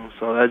Ghana.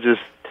 So that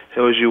just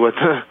tells you what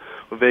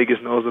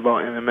Vegas knows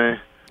about MMA.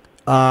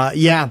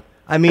 Yeah.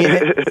 I mean,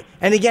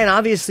 and again,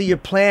 obviously your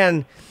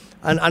plan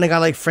on a guy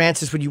like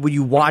Francis, when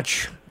you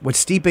watch what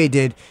Stipe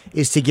did,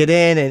 is to get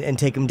in and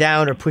take him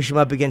down or push him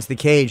up against the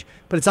cage.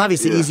 But it's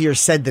obviously easier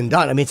said than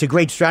done. I mean, it's a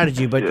great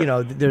strategy, but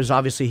there's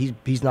obviously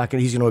he's going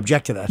to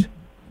object to that.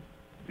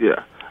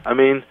 Yeah, I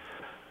mean,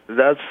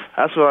 that's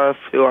what I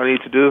feel I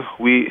need to do.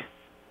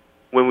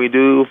 When we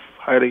do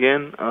fight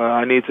again,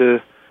 I need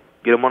to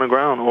get him on the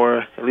ground, or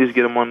at least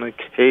get him on the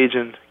cage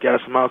and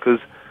gas him out, because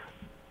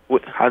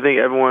I think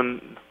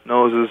everyone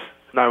knows it's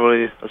not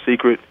really a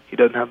secret. He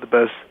doesn't have the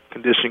best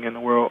conditioning in the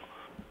world.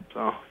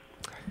 So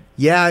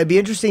yeah, it'd be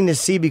interesting to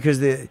see,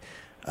 because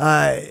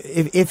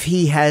if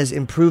he has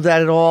improved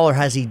that at all, or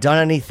has he done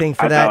anything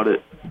for that? I doubt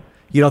it.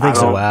 You don't think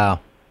so? Wow.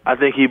 I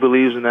think he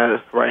believes in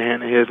that right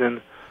hand of his, and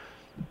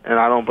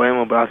I don't blame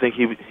him, but I think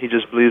he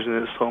just believes in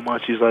it so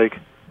much. He's like,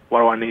 why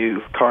do I need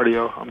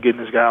cardio? I'm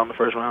getting this guy out in the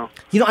first round.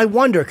 I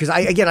wonder, because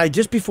I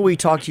just before we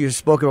talked to you,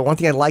 spoke about one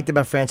thing I liked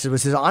about Francis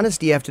was his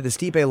honesty after the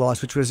Stipe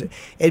loss, which was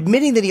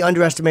admitting that he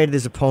underestimated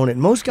his opponent.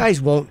 Most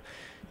guys won't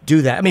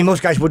do that. I mean,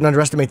 most guys wouldn't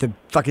underestimate the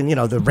fucking,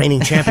 the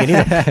reigning champion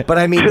either. But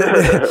I mean,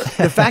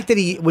 the fact that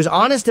he was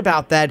honest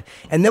about that,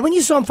 and then when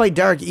you saw him fight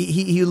Derek,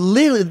 he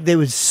literally, they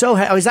was so,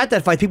 I was at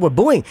that fight, people were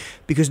booing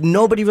because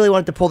nobody really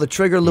wanted to pull the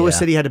trigger. Lewis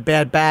said he had a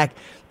bad back.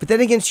 But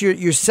then against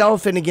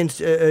yourself and against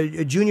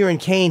Junior and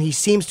Kane, he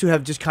seems to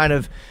have just kind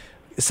of,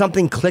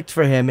 something clicked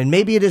for him. And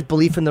maybe it is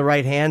belief in the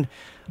right hand.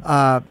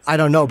 I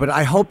don't know, but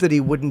I hope that he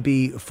wouldn't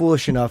be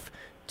foolish enough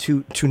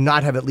to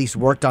not have at least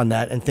worked on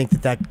that and think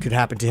that could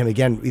happen to him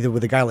again, either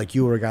with a guy like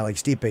you or a guy like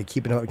Stipe,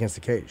 keeping up against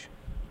the cage.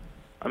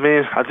 I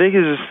mean, I think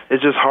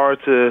it's just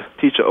hard to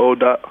teach an old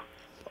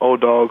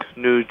dog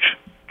new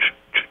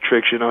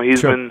tricks.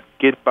 He's been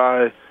get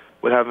by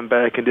with having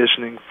bad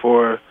conditioning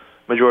for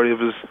majority of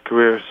his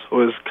career,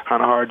 so it's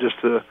kind of hard just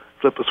to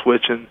flip a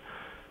switch and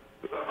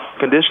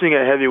conditioning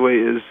at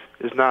heavyweight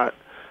is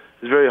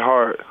very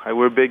hard. Like,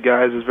 we're big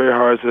guys. It's very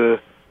hard to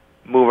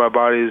move our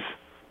bodies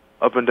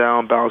up and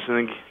down, bouncing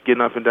and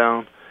getting up and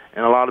down.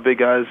 And a lot of big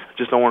guys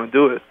just don't want to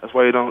do it. That's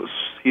why you don't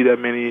see that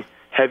many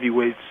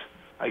heavyweights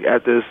like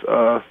at this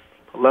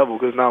level,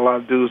 because not a lot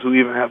of dudes who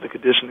even have the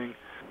conditioning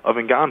of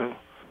Ngannou.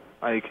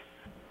 Like,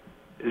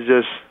 it's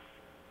just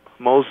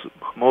most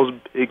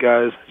big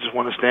guys just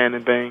want to stand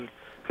and bang,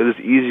 because it's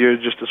easier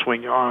just to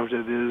swing your arms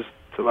than it is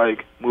to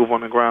like move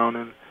on the ground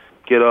and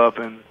get up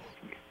and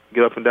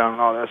down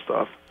and all that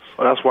stuff.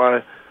 So that's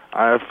why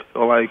I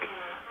feel like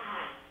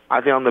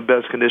I think I'm the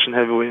best conditioned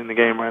heavyweight in the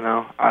game right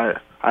now. I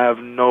have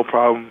no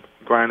problem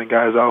grinding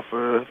guys out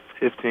for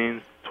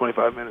 15,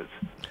 25 minutes.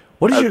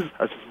 That's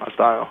just my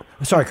style.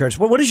 Sorry, Curtis.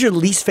 What is your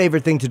least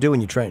favorite thing to do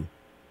when you train?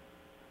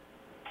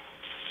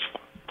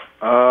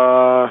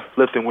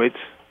 Lifting weights.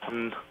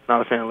 I'm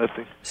not a fan of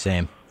lifting.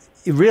 Same.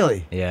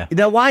 Really? Yeah.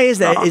 Now, why is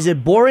that? Is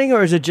it boring,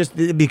 or is it just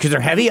because they're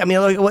heavy? I mean,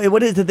 like,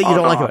 what is it that you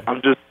don't like about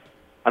it?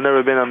 I've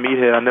never been a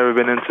meathead. I've never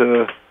been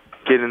into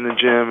getting in the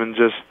gym and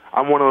just.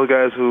 I'm one of those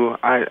guys who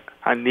I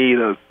need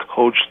a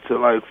coach to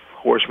like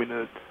force me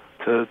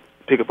to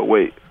pick up a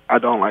weight. I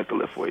don't like to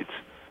lift weights.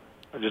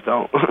 I just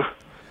don't.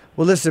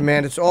 Well, listen,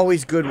 man, it's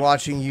always good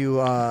watching you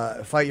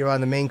fight. You're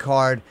on the main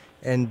card,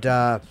 and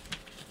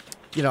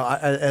you know,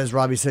 as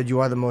Robbie said,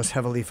 you are the most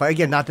heavily fight.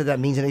 Again, not that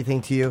means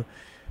anything to you,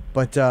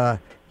 but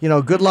you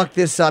know, good luck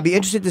this. I'll be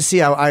interested to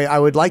see. I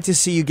would like to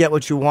see you get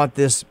what you want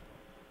this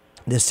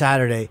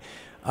Saturday,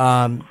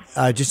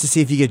 just to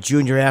see if you get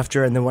junior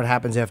after, and then what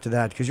happens after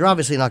that, because you're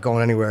obviously not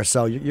going anywhere.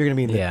 So you're going to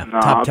be in the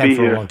top 10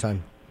 for a long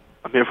time.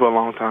 I'm here for a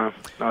long time,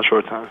 not a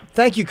short time.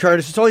 Thank you,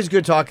 Curtis. It's always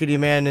good talking to you,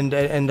 man, and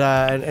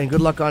good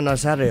luck on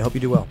Saturday. I hope you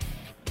do well.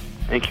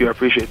 Thank you. I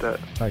appreciate that.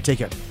 All right, take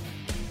care.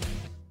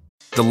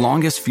 The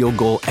longest field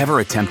goal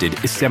ever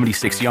attempted is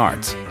 76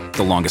 yards.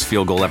 The longest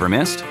field goal ever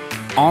missed?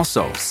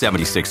 Also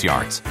 76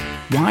 yards.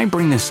 Why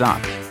bring this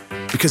up?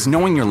 Because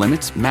knowing your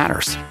limits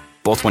matters,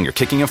 both when you're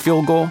kicking a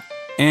field goal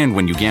and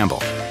when you gamble.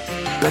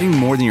 Betting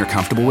more than you're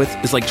comfortable with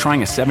is like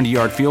trying a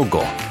 70-yard field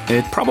goal.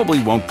 It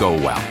probably won't go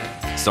well.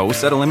 So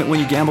set a limit when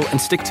you gamble and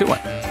stick to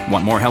it.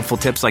 Want more helpful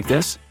tips like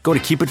this? Go to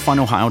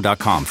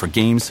keepitfunohio.com for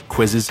games,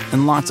 quizzes,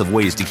 and lots of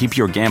ways to keep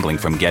your gambling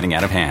from getting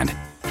out of hand.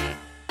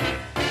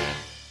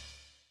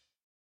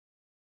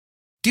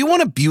 Do you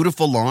want a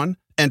beautiful lawn?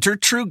 Enter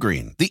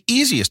TruGreen, the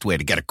easiest way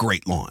to get a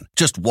great lawn.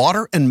 Just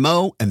water and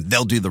mow, and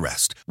they'll do the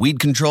rest. Weed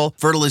control,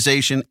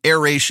 fertilization,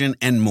 aeration,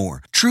 and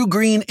more.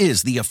 TruGreen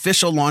is the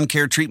official lawn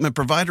care treatment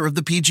provider of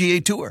the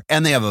PGA Tour,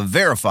 and they have a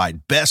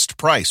verified best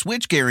price,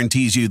 which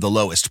guarantees you the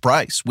lowest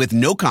price with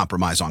no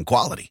compromise on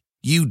quality.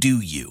 You do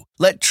you.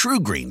 Let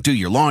TruGreen do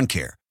your lawn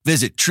care.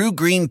 Visit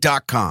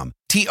TruGreen.com,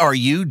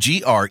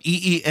 TruGreen.com,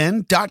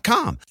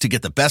 to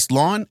get the best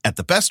lawn at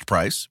the best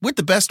price with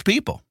the best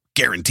people.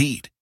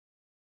 Guaranteed.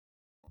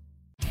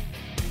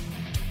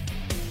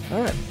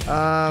 All right.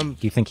 Do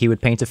you think he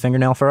would paint a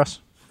fingernail for us?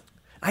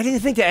 I didn't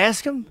think to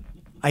ask him.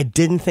 I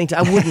wouldn't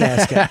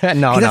ask him.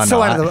 No. That's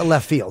so out of the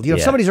left field. You know,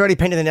 if somebody's already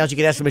painted the nails, you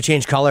could ask him to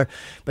change color.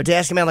 But to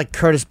ask a man like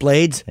Curtis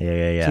Blades,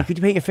 Yeah. could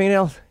you paint your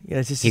fingernails?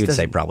 Yeah, He would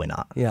say probably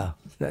not. Yeah.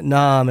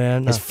 Nah,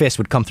 man. His fist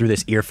would come through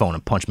this earphone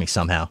and punch me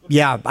somehow.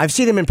 Yeah, I've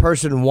seen him in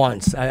person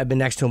once. I've been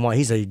next to him once.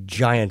 He's a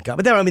giant guy.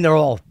 But they're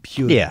all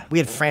huge. Yeah. We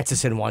had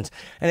Francis in once.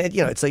 And,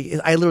 it's like,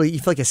 you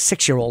feel like a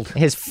 6-year-old.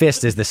 His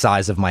fist is the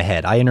size of my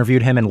head. I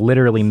interviewed him and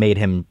literally made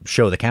him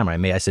show the camera.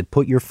 I said,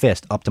 put your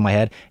fist up to my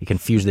head. It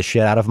confused the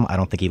shit out of him. I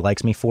don't think he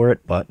likes me for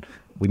it, but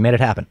we made it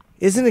happen.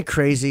 Isn't it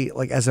crazy,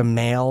 like, as a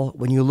male,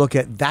 when you look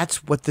at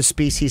that's what the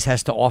species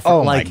has to offer?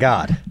 Oh, like, my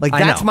God. Like,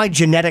 that's my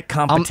genetic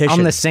competition.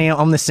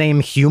 I'm the same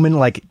human.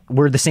 Like,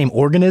 we're the same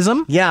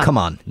organism? Yeah. Come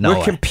on. No We're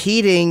way.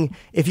 competing.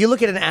 If you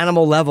look at an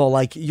animal level,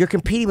 like, you're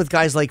competing with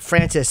guys like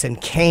Francis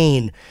and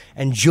Kane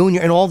and Junior,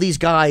 and all these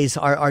guys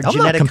are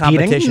genetic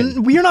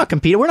competition. We're not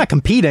competing. We're not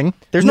competing.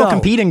 There's no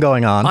competing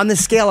going on. On the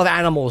scale of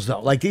animals,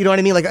 though. Like, you know what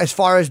I mean? Like, as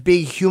far as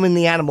being human,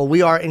 the animal,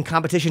 we are in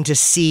competition to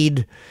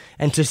seed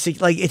and to see.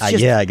 Like, it's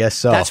just. Yeah, I guess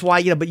so. That's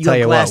why, but you Tell have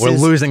you glasses. what, we're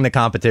losing the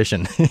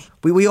competition.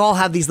 we all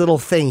have these little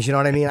things, you know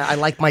what I mean? I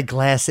like my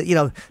glasses.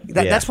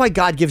 That's why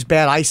God gives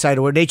bad eyesight,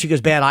 or nature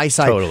gives bad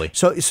eyesight. Totally.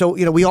 So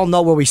we all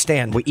know where we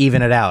stand. We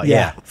even it out.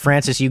 Yeah.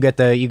 Francis, you get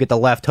the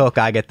left hook.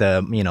 I get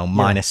the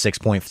minus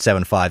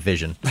 6.75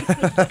 vision.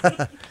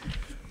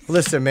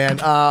 Listen, man.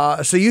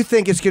 So you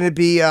think it's going to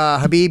be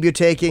Khabib you're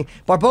taking?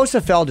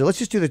 Barboza, Felder. Let's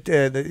just do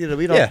the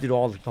we don't have to do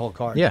the whole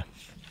card. Yeah.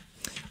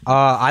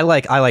 I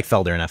like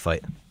Felder in that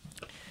fight.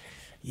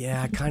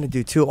 Yeah, I kind of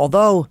do too.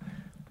 Although,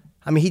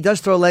 I mean, he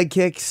does throw leg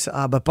kicks,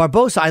 but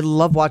Barboza, I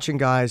love watching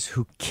guys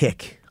who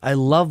kick. I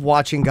love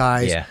watching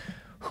guys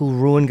who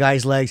ruin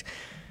guys' legs.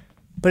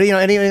 But,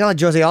 anyone like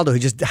Jose Aldo, who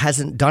just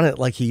hasn't done it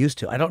like he used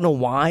to. I don't know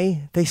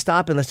why they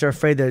stop unless they're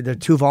afraid they're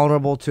too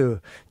vulnerable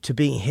to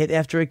being hit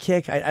after a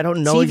kick. I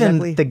don't know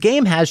exactly. The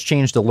game has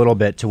changed a little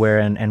bit to where,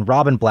 and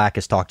Robin Black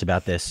has talked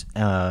about this,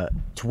 to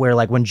where,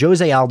 like, when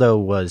Jose Aldo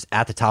was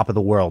at the top of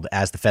the world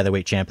as the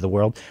featherweight champ of the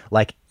world,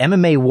 like,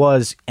 MMA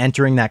was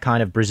entering that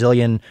kind of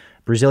Brazilian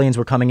Brazilians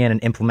were coming in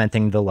and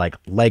implementing the like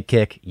leg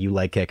kick, you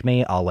leg kick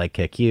me, I'll leg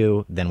kick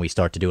you. Then we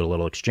start to do a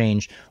little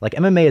exchange. Like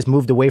MMA has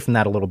moved away from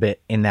that a little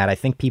bit in that I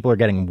think people are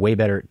getting way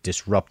better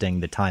disrupting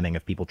the timing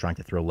of people trying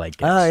to throw leg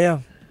kicks. Oh, yeah.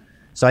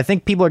 So I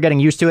think people are getting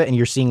used to it and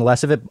you're seeing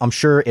less of it. I'm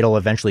sure it'll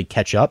eventually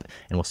catch up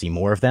and we'll see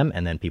more of them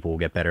and then people will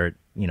get better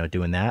at,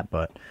 doing that.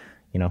 But,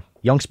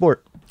 young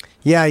sport.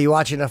 Yeah, you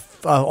watch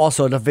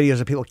also enough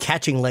videos of people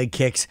catching leg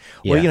kicks.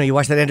 Or, Yeah. you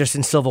watch that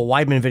Anderson Silva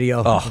Weidman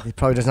video. Oh. It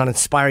probably does not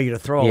inspire you to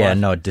throw Yeah, one.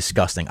 no,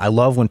 disgusting. I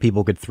love when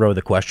people could throw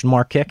the question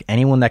mark kick.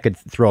 Anyone that could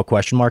throw a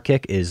question mark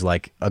kick is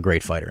like a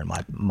great fighter in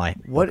my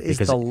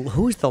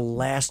Who's the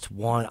last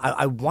one?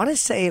 I want to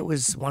say it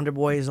was Wonder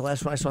Boy is the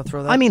last one I saw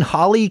throw that. I mean,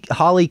 Holly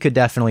could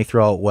definitely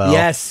throw it well.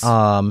 Yes.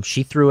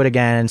 She threw it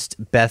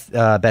against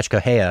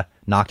Betchka Hea,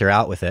 knocked her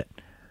out with it.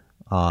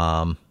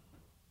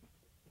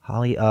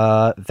 Holly,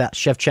 that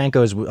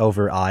Shevchenko's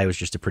over eye was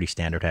just a pretty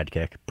standard head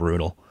kick.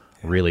 Brutal.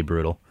 Yeah. Really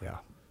brutal. Yeah.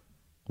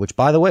 Which,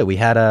 by the way, we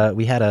had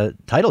a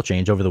title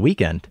change over the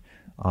weekend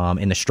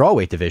in the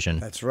strawweight division.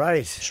 That's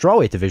right.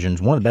 Strawweight division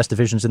is one of the best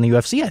divisions in the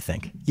UFC, I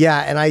think.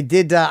 Yeah, and I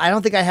did. I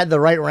don't think I had the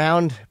right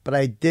round, but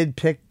I did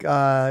pick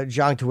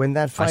Zhang to win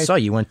that fight. I saw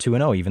you went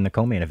 2-0, even the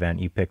co-main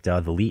event. You picked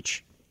the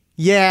Leech.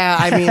 Yeah,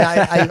 I mean,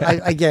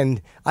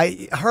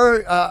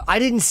 I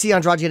didn't see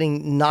Andrade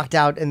getting knocked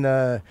out in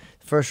the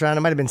first round.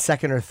 It might have been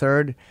second or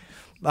third,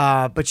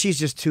 but she's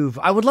just too.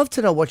 I would love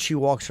to know what she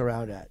walks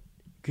around at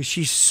because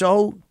she's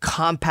so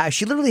compact.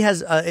 She literally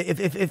has.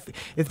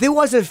 If there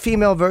was a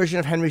female version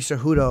of Henry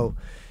Cejudo,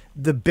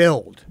 the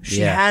build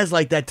she has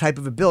like that type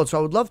of a build. So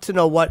I would love to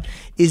know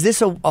is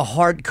this a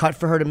hard cut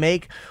for her to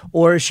make,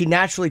 or is she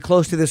naturally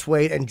close to this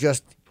weight and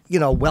just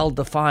well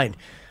defined?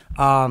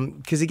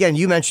 Because again,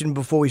 you mentioned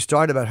before we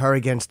started about her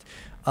against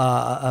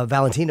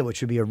Valentina, which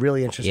would be a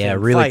really interesting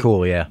fight.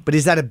 Cool, yeah. But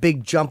is that a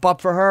big jump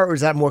up for her, or is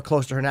that more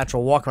close to her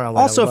natural walk around?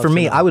 Also, for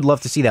me, I would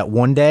love to see that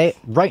one day.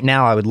 Right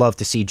now, I would love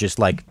to see just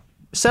like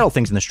settle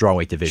things in the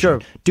strawweight division.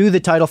 Sure. Do the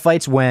title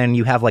fights when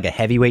you have like a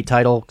heavyweight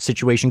title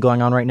situation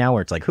going on right now,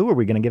 where it's like, who are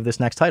we going to give this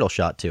next title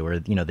shot to? Or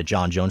the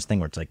John Jones thing,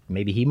 where it's like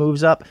maybe he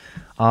moves up.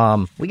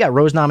 We got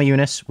Rose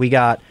Namajunas, we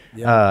got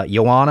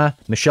Joanna,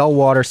 Michelle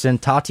Waterson,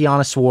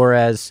 Tatiana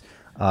Suarez.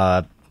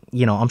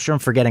 I'm sure I'm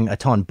forgetting a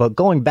ton, but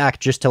going back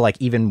just to like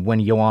even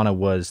when Joanna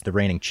was the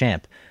reigning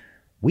champ,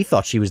 we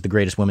thought she was the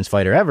greatest women's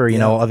fighter ever,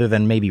 other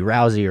than maybe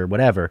Rousey or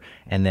whatever.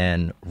 And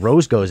then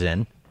Rose goes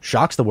in,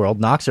 shocks the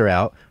world, knocks her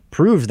out,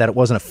 proves that it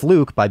wasn't a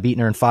fluke by beating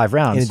her in 5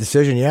 rounds. In a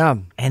decision, yeah.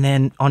 And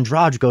then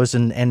Andrade goes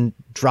and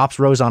drops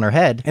Rose on her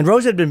head. And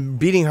Rose had been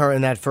beating her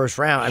in that first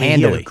round. I mean,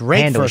 handily.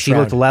 Great first she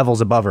round. looked levels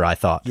above her, I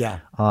thought. Yeah.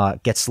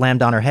 Gets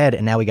slammed on her head,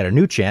 and now we got a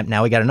new champ.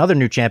 Now we got another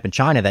new champ in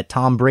China that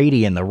Tom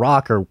Brady and The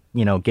Rock are,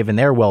 giving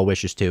their well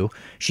wishes to.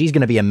 She's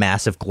going to be a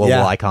massive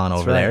global icon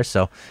over there.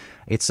 So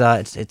it's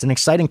an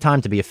exciting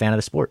time to be a fan of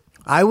the sport.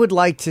 I would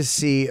like to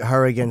see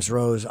her against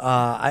Rose.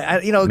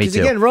 Because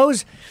again,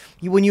 Rose,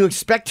 when you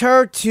expect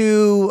her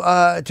to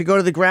go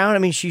to the ground, I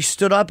mean, she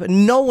stood up.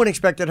 No one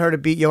expected her to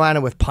beat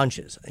Joanna with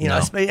punches.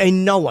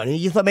 No one.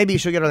 You thought maybe you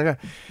should get her on the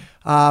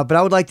ground. But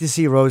I would like to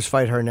see Rose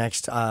fight her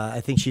next.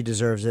 I think she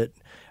deserves it.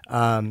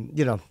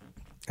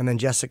 And then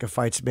Jessica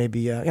fights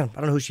maybe. I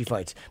don't know who she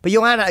fights, but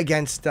Joanna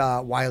against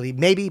Wiley,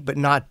 maybe, but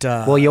not.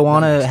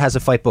 Joanna has a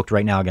fight booked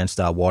right now against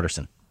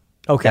Waterson.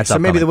 Okay, That's so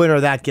maybe upcoming. the winner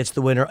of that gets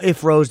the winner.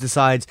 If Rose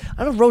decides,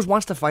 I don't know if Rose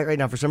wants to fight right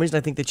now. For some reason, I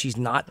think that she's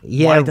not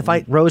wanting to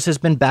fight. Rose has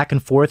been back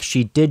and forth.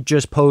 She did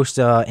just post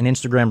an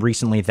Instagram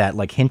recently that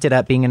like hinted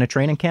at being in a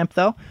training camp,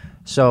 though.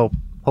 So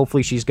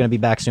hopefully she's going to be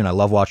back soon. I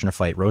love watching her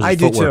fight. Rose's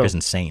footwork is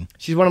insane.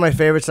 She's one of my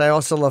favorites. I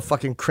also love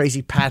fucking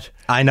Crazy Pat.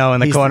 I know,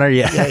 in the corner,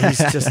 yeah. He's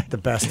just the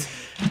best.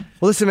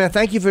 Well, listen, man,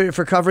 thank you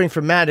for covering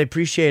for Matt. I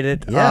appreciate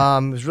it. Yeah.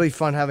 It was really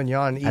fun having you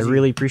on. Easy. I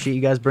really appreciate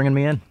you guys bringing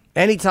me in.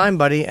 Anytime,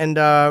 buddy. And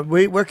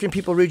where can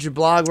people read your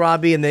blog,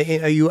 Robbie? And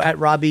are you at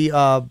Robbie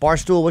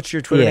Barstool? What's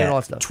your Twitter and all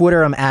that stuff?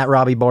 Twitter, I'm at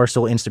Robbie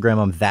Barstool. Instagram,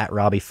 I'm that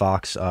Robbie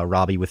Fox.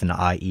 Robbie with an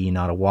I-E,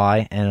 not a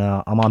Y. And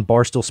I'm on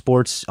Barstool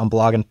Sports. I'm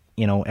blogging,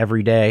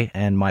 every day.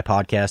 And my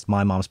podcast,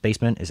 My Mom's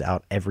Basement, is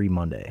out every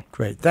Monday.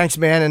 Great. Thanks,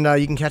 man. And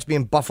you can catch me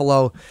in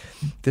Buffalo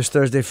this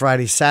Thursday,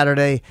 Friday,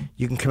 Saturday.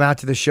 You can come out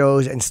to the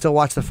shows and still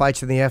watch the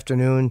fights in the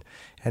afternoon.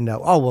 And,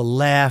 we'll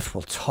laugh.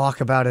 We'll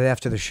talk about it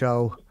after the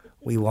show.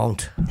 We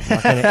won't. I'm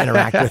not going to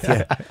interact with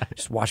you.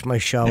 Just watch my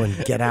show and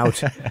get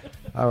out.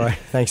 All right.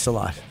 Thanks a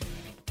lot.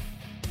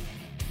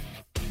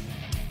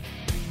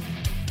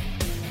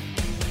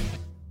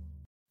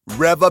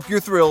 Rev up your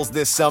thrills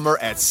this summer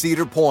at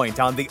Cedar Point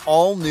on the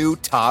all-new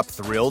Top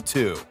Thrill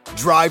 2.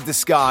 Drive the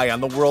sky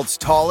on the world's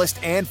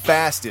tallest and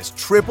fastest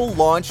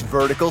triple-launch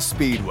vertical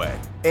speedway.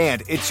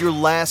 And it's your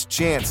last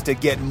chance to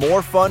get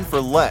more fun for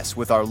less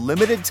with our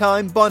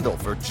limited-time bundle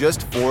for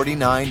just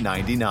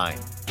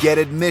 $49.99. Get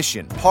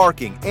admission,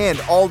 parking, and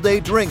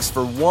all-day drinks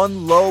for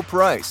one low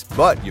price.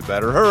 But you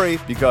better hurry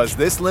because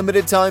this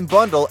limited-time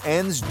bundle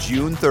ends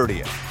June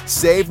 30th.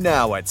 Save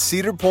now at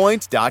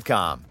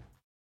cedarpoint.com.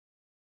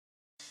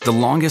 The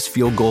longest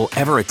field goal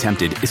ever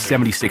attempted is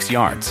 76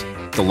 yards.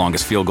 The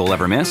longest field goal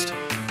ever missed?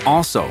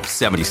 Also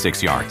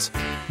 76 yards.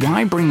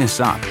 Why bring this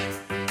up?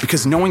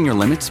 Because knowing your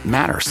limits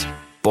matters,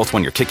 both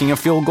when you're kicking a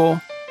field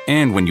goal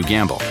and when you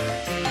gamble.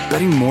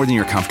 Betting more than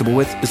you're comfortable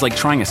with is like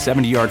trying a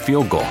 70-yard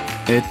field goal.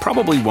 It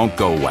probably won't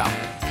go well.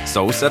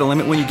 So set a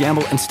limit when you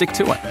gamble and stick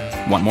to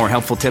it. Want more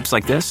helpful tips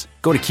like this?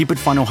 Go to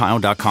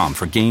keepitfunohio.com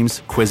for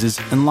games, quizzes,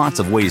 and lots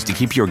of ways to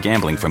keep your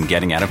gambling from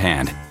getting out of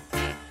hand.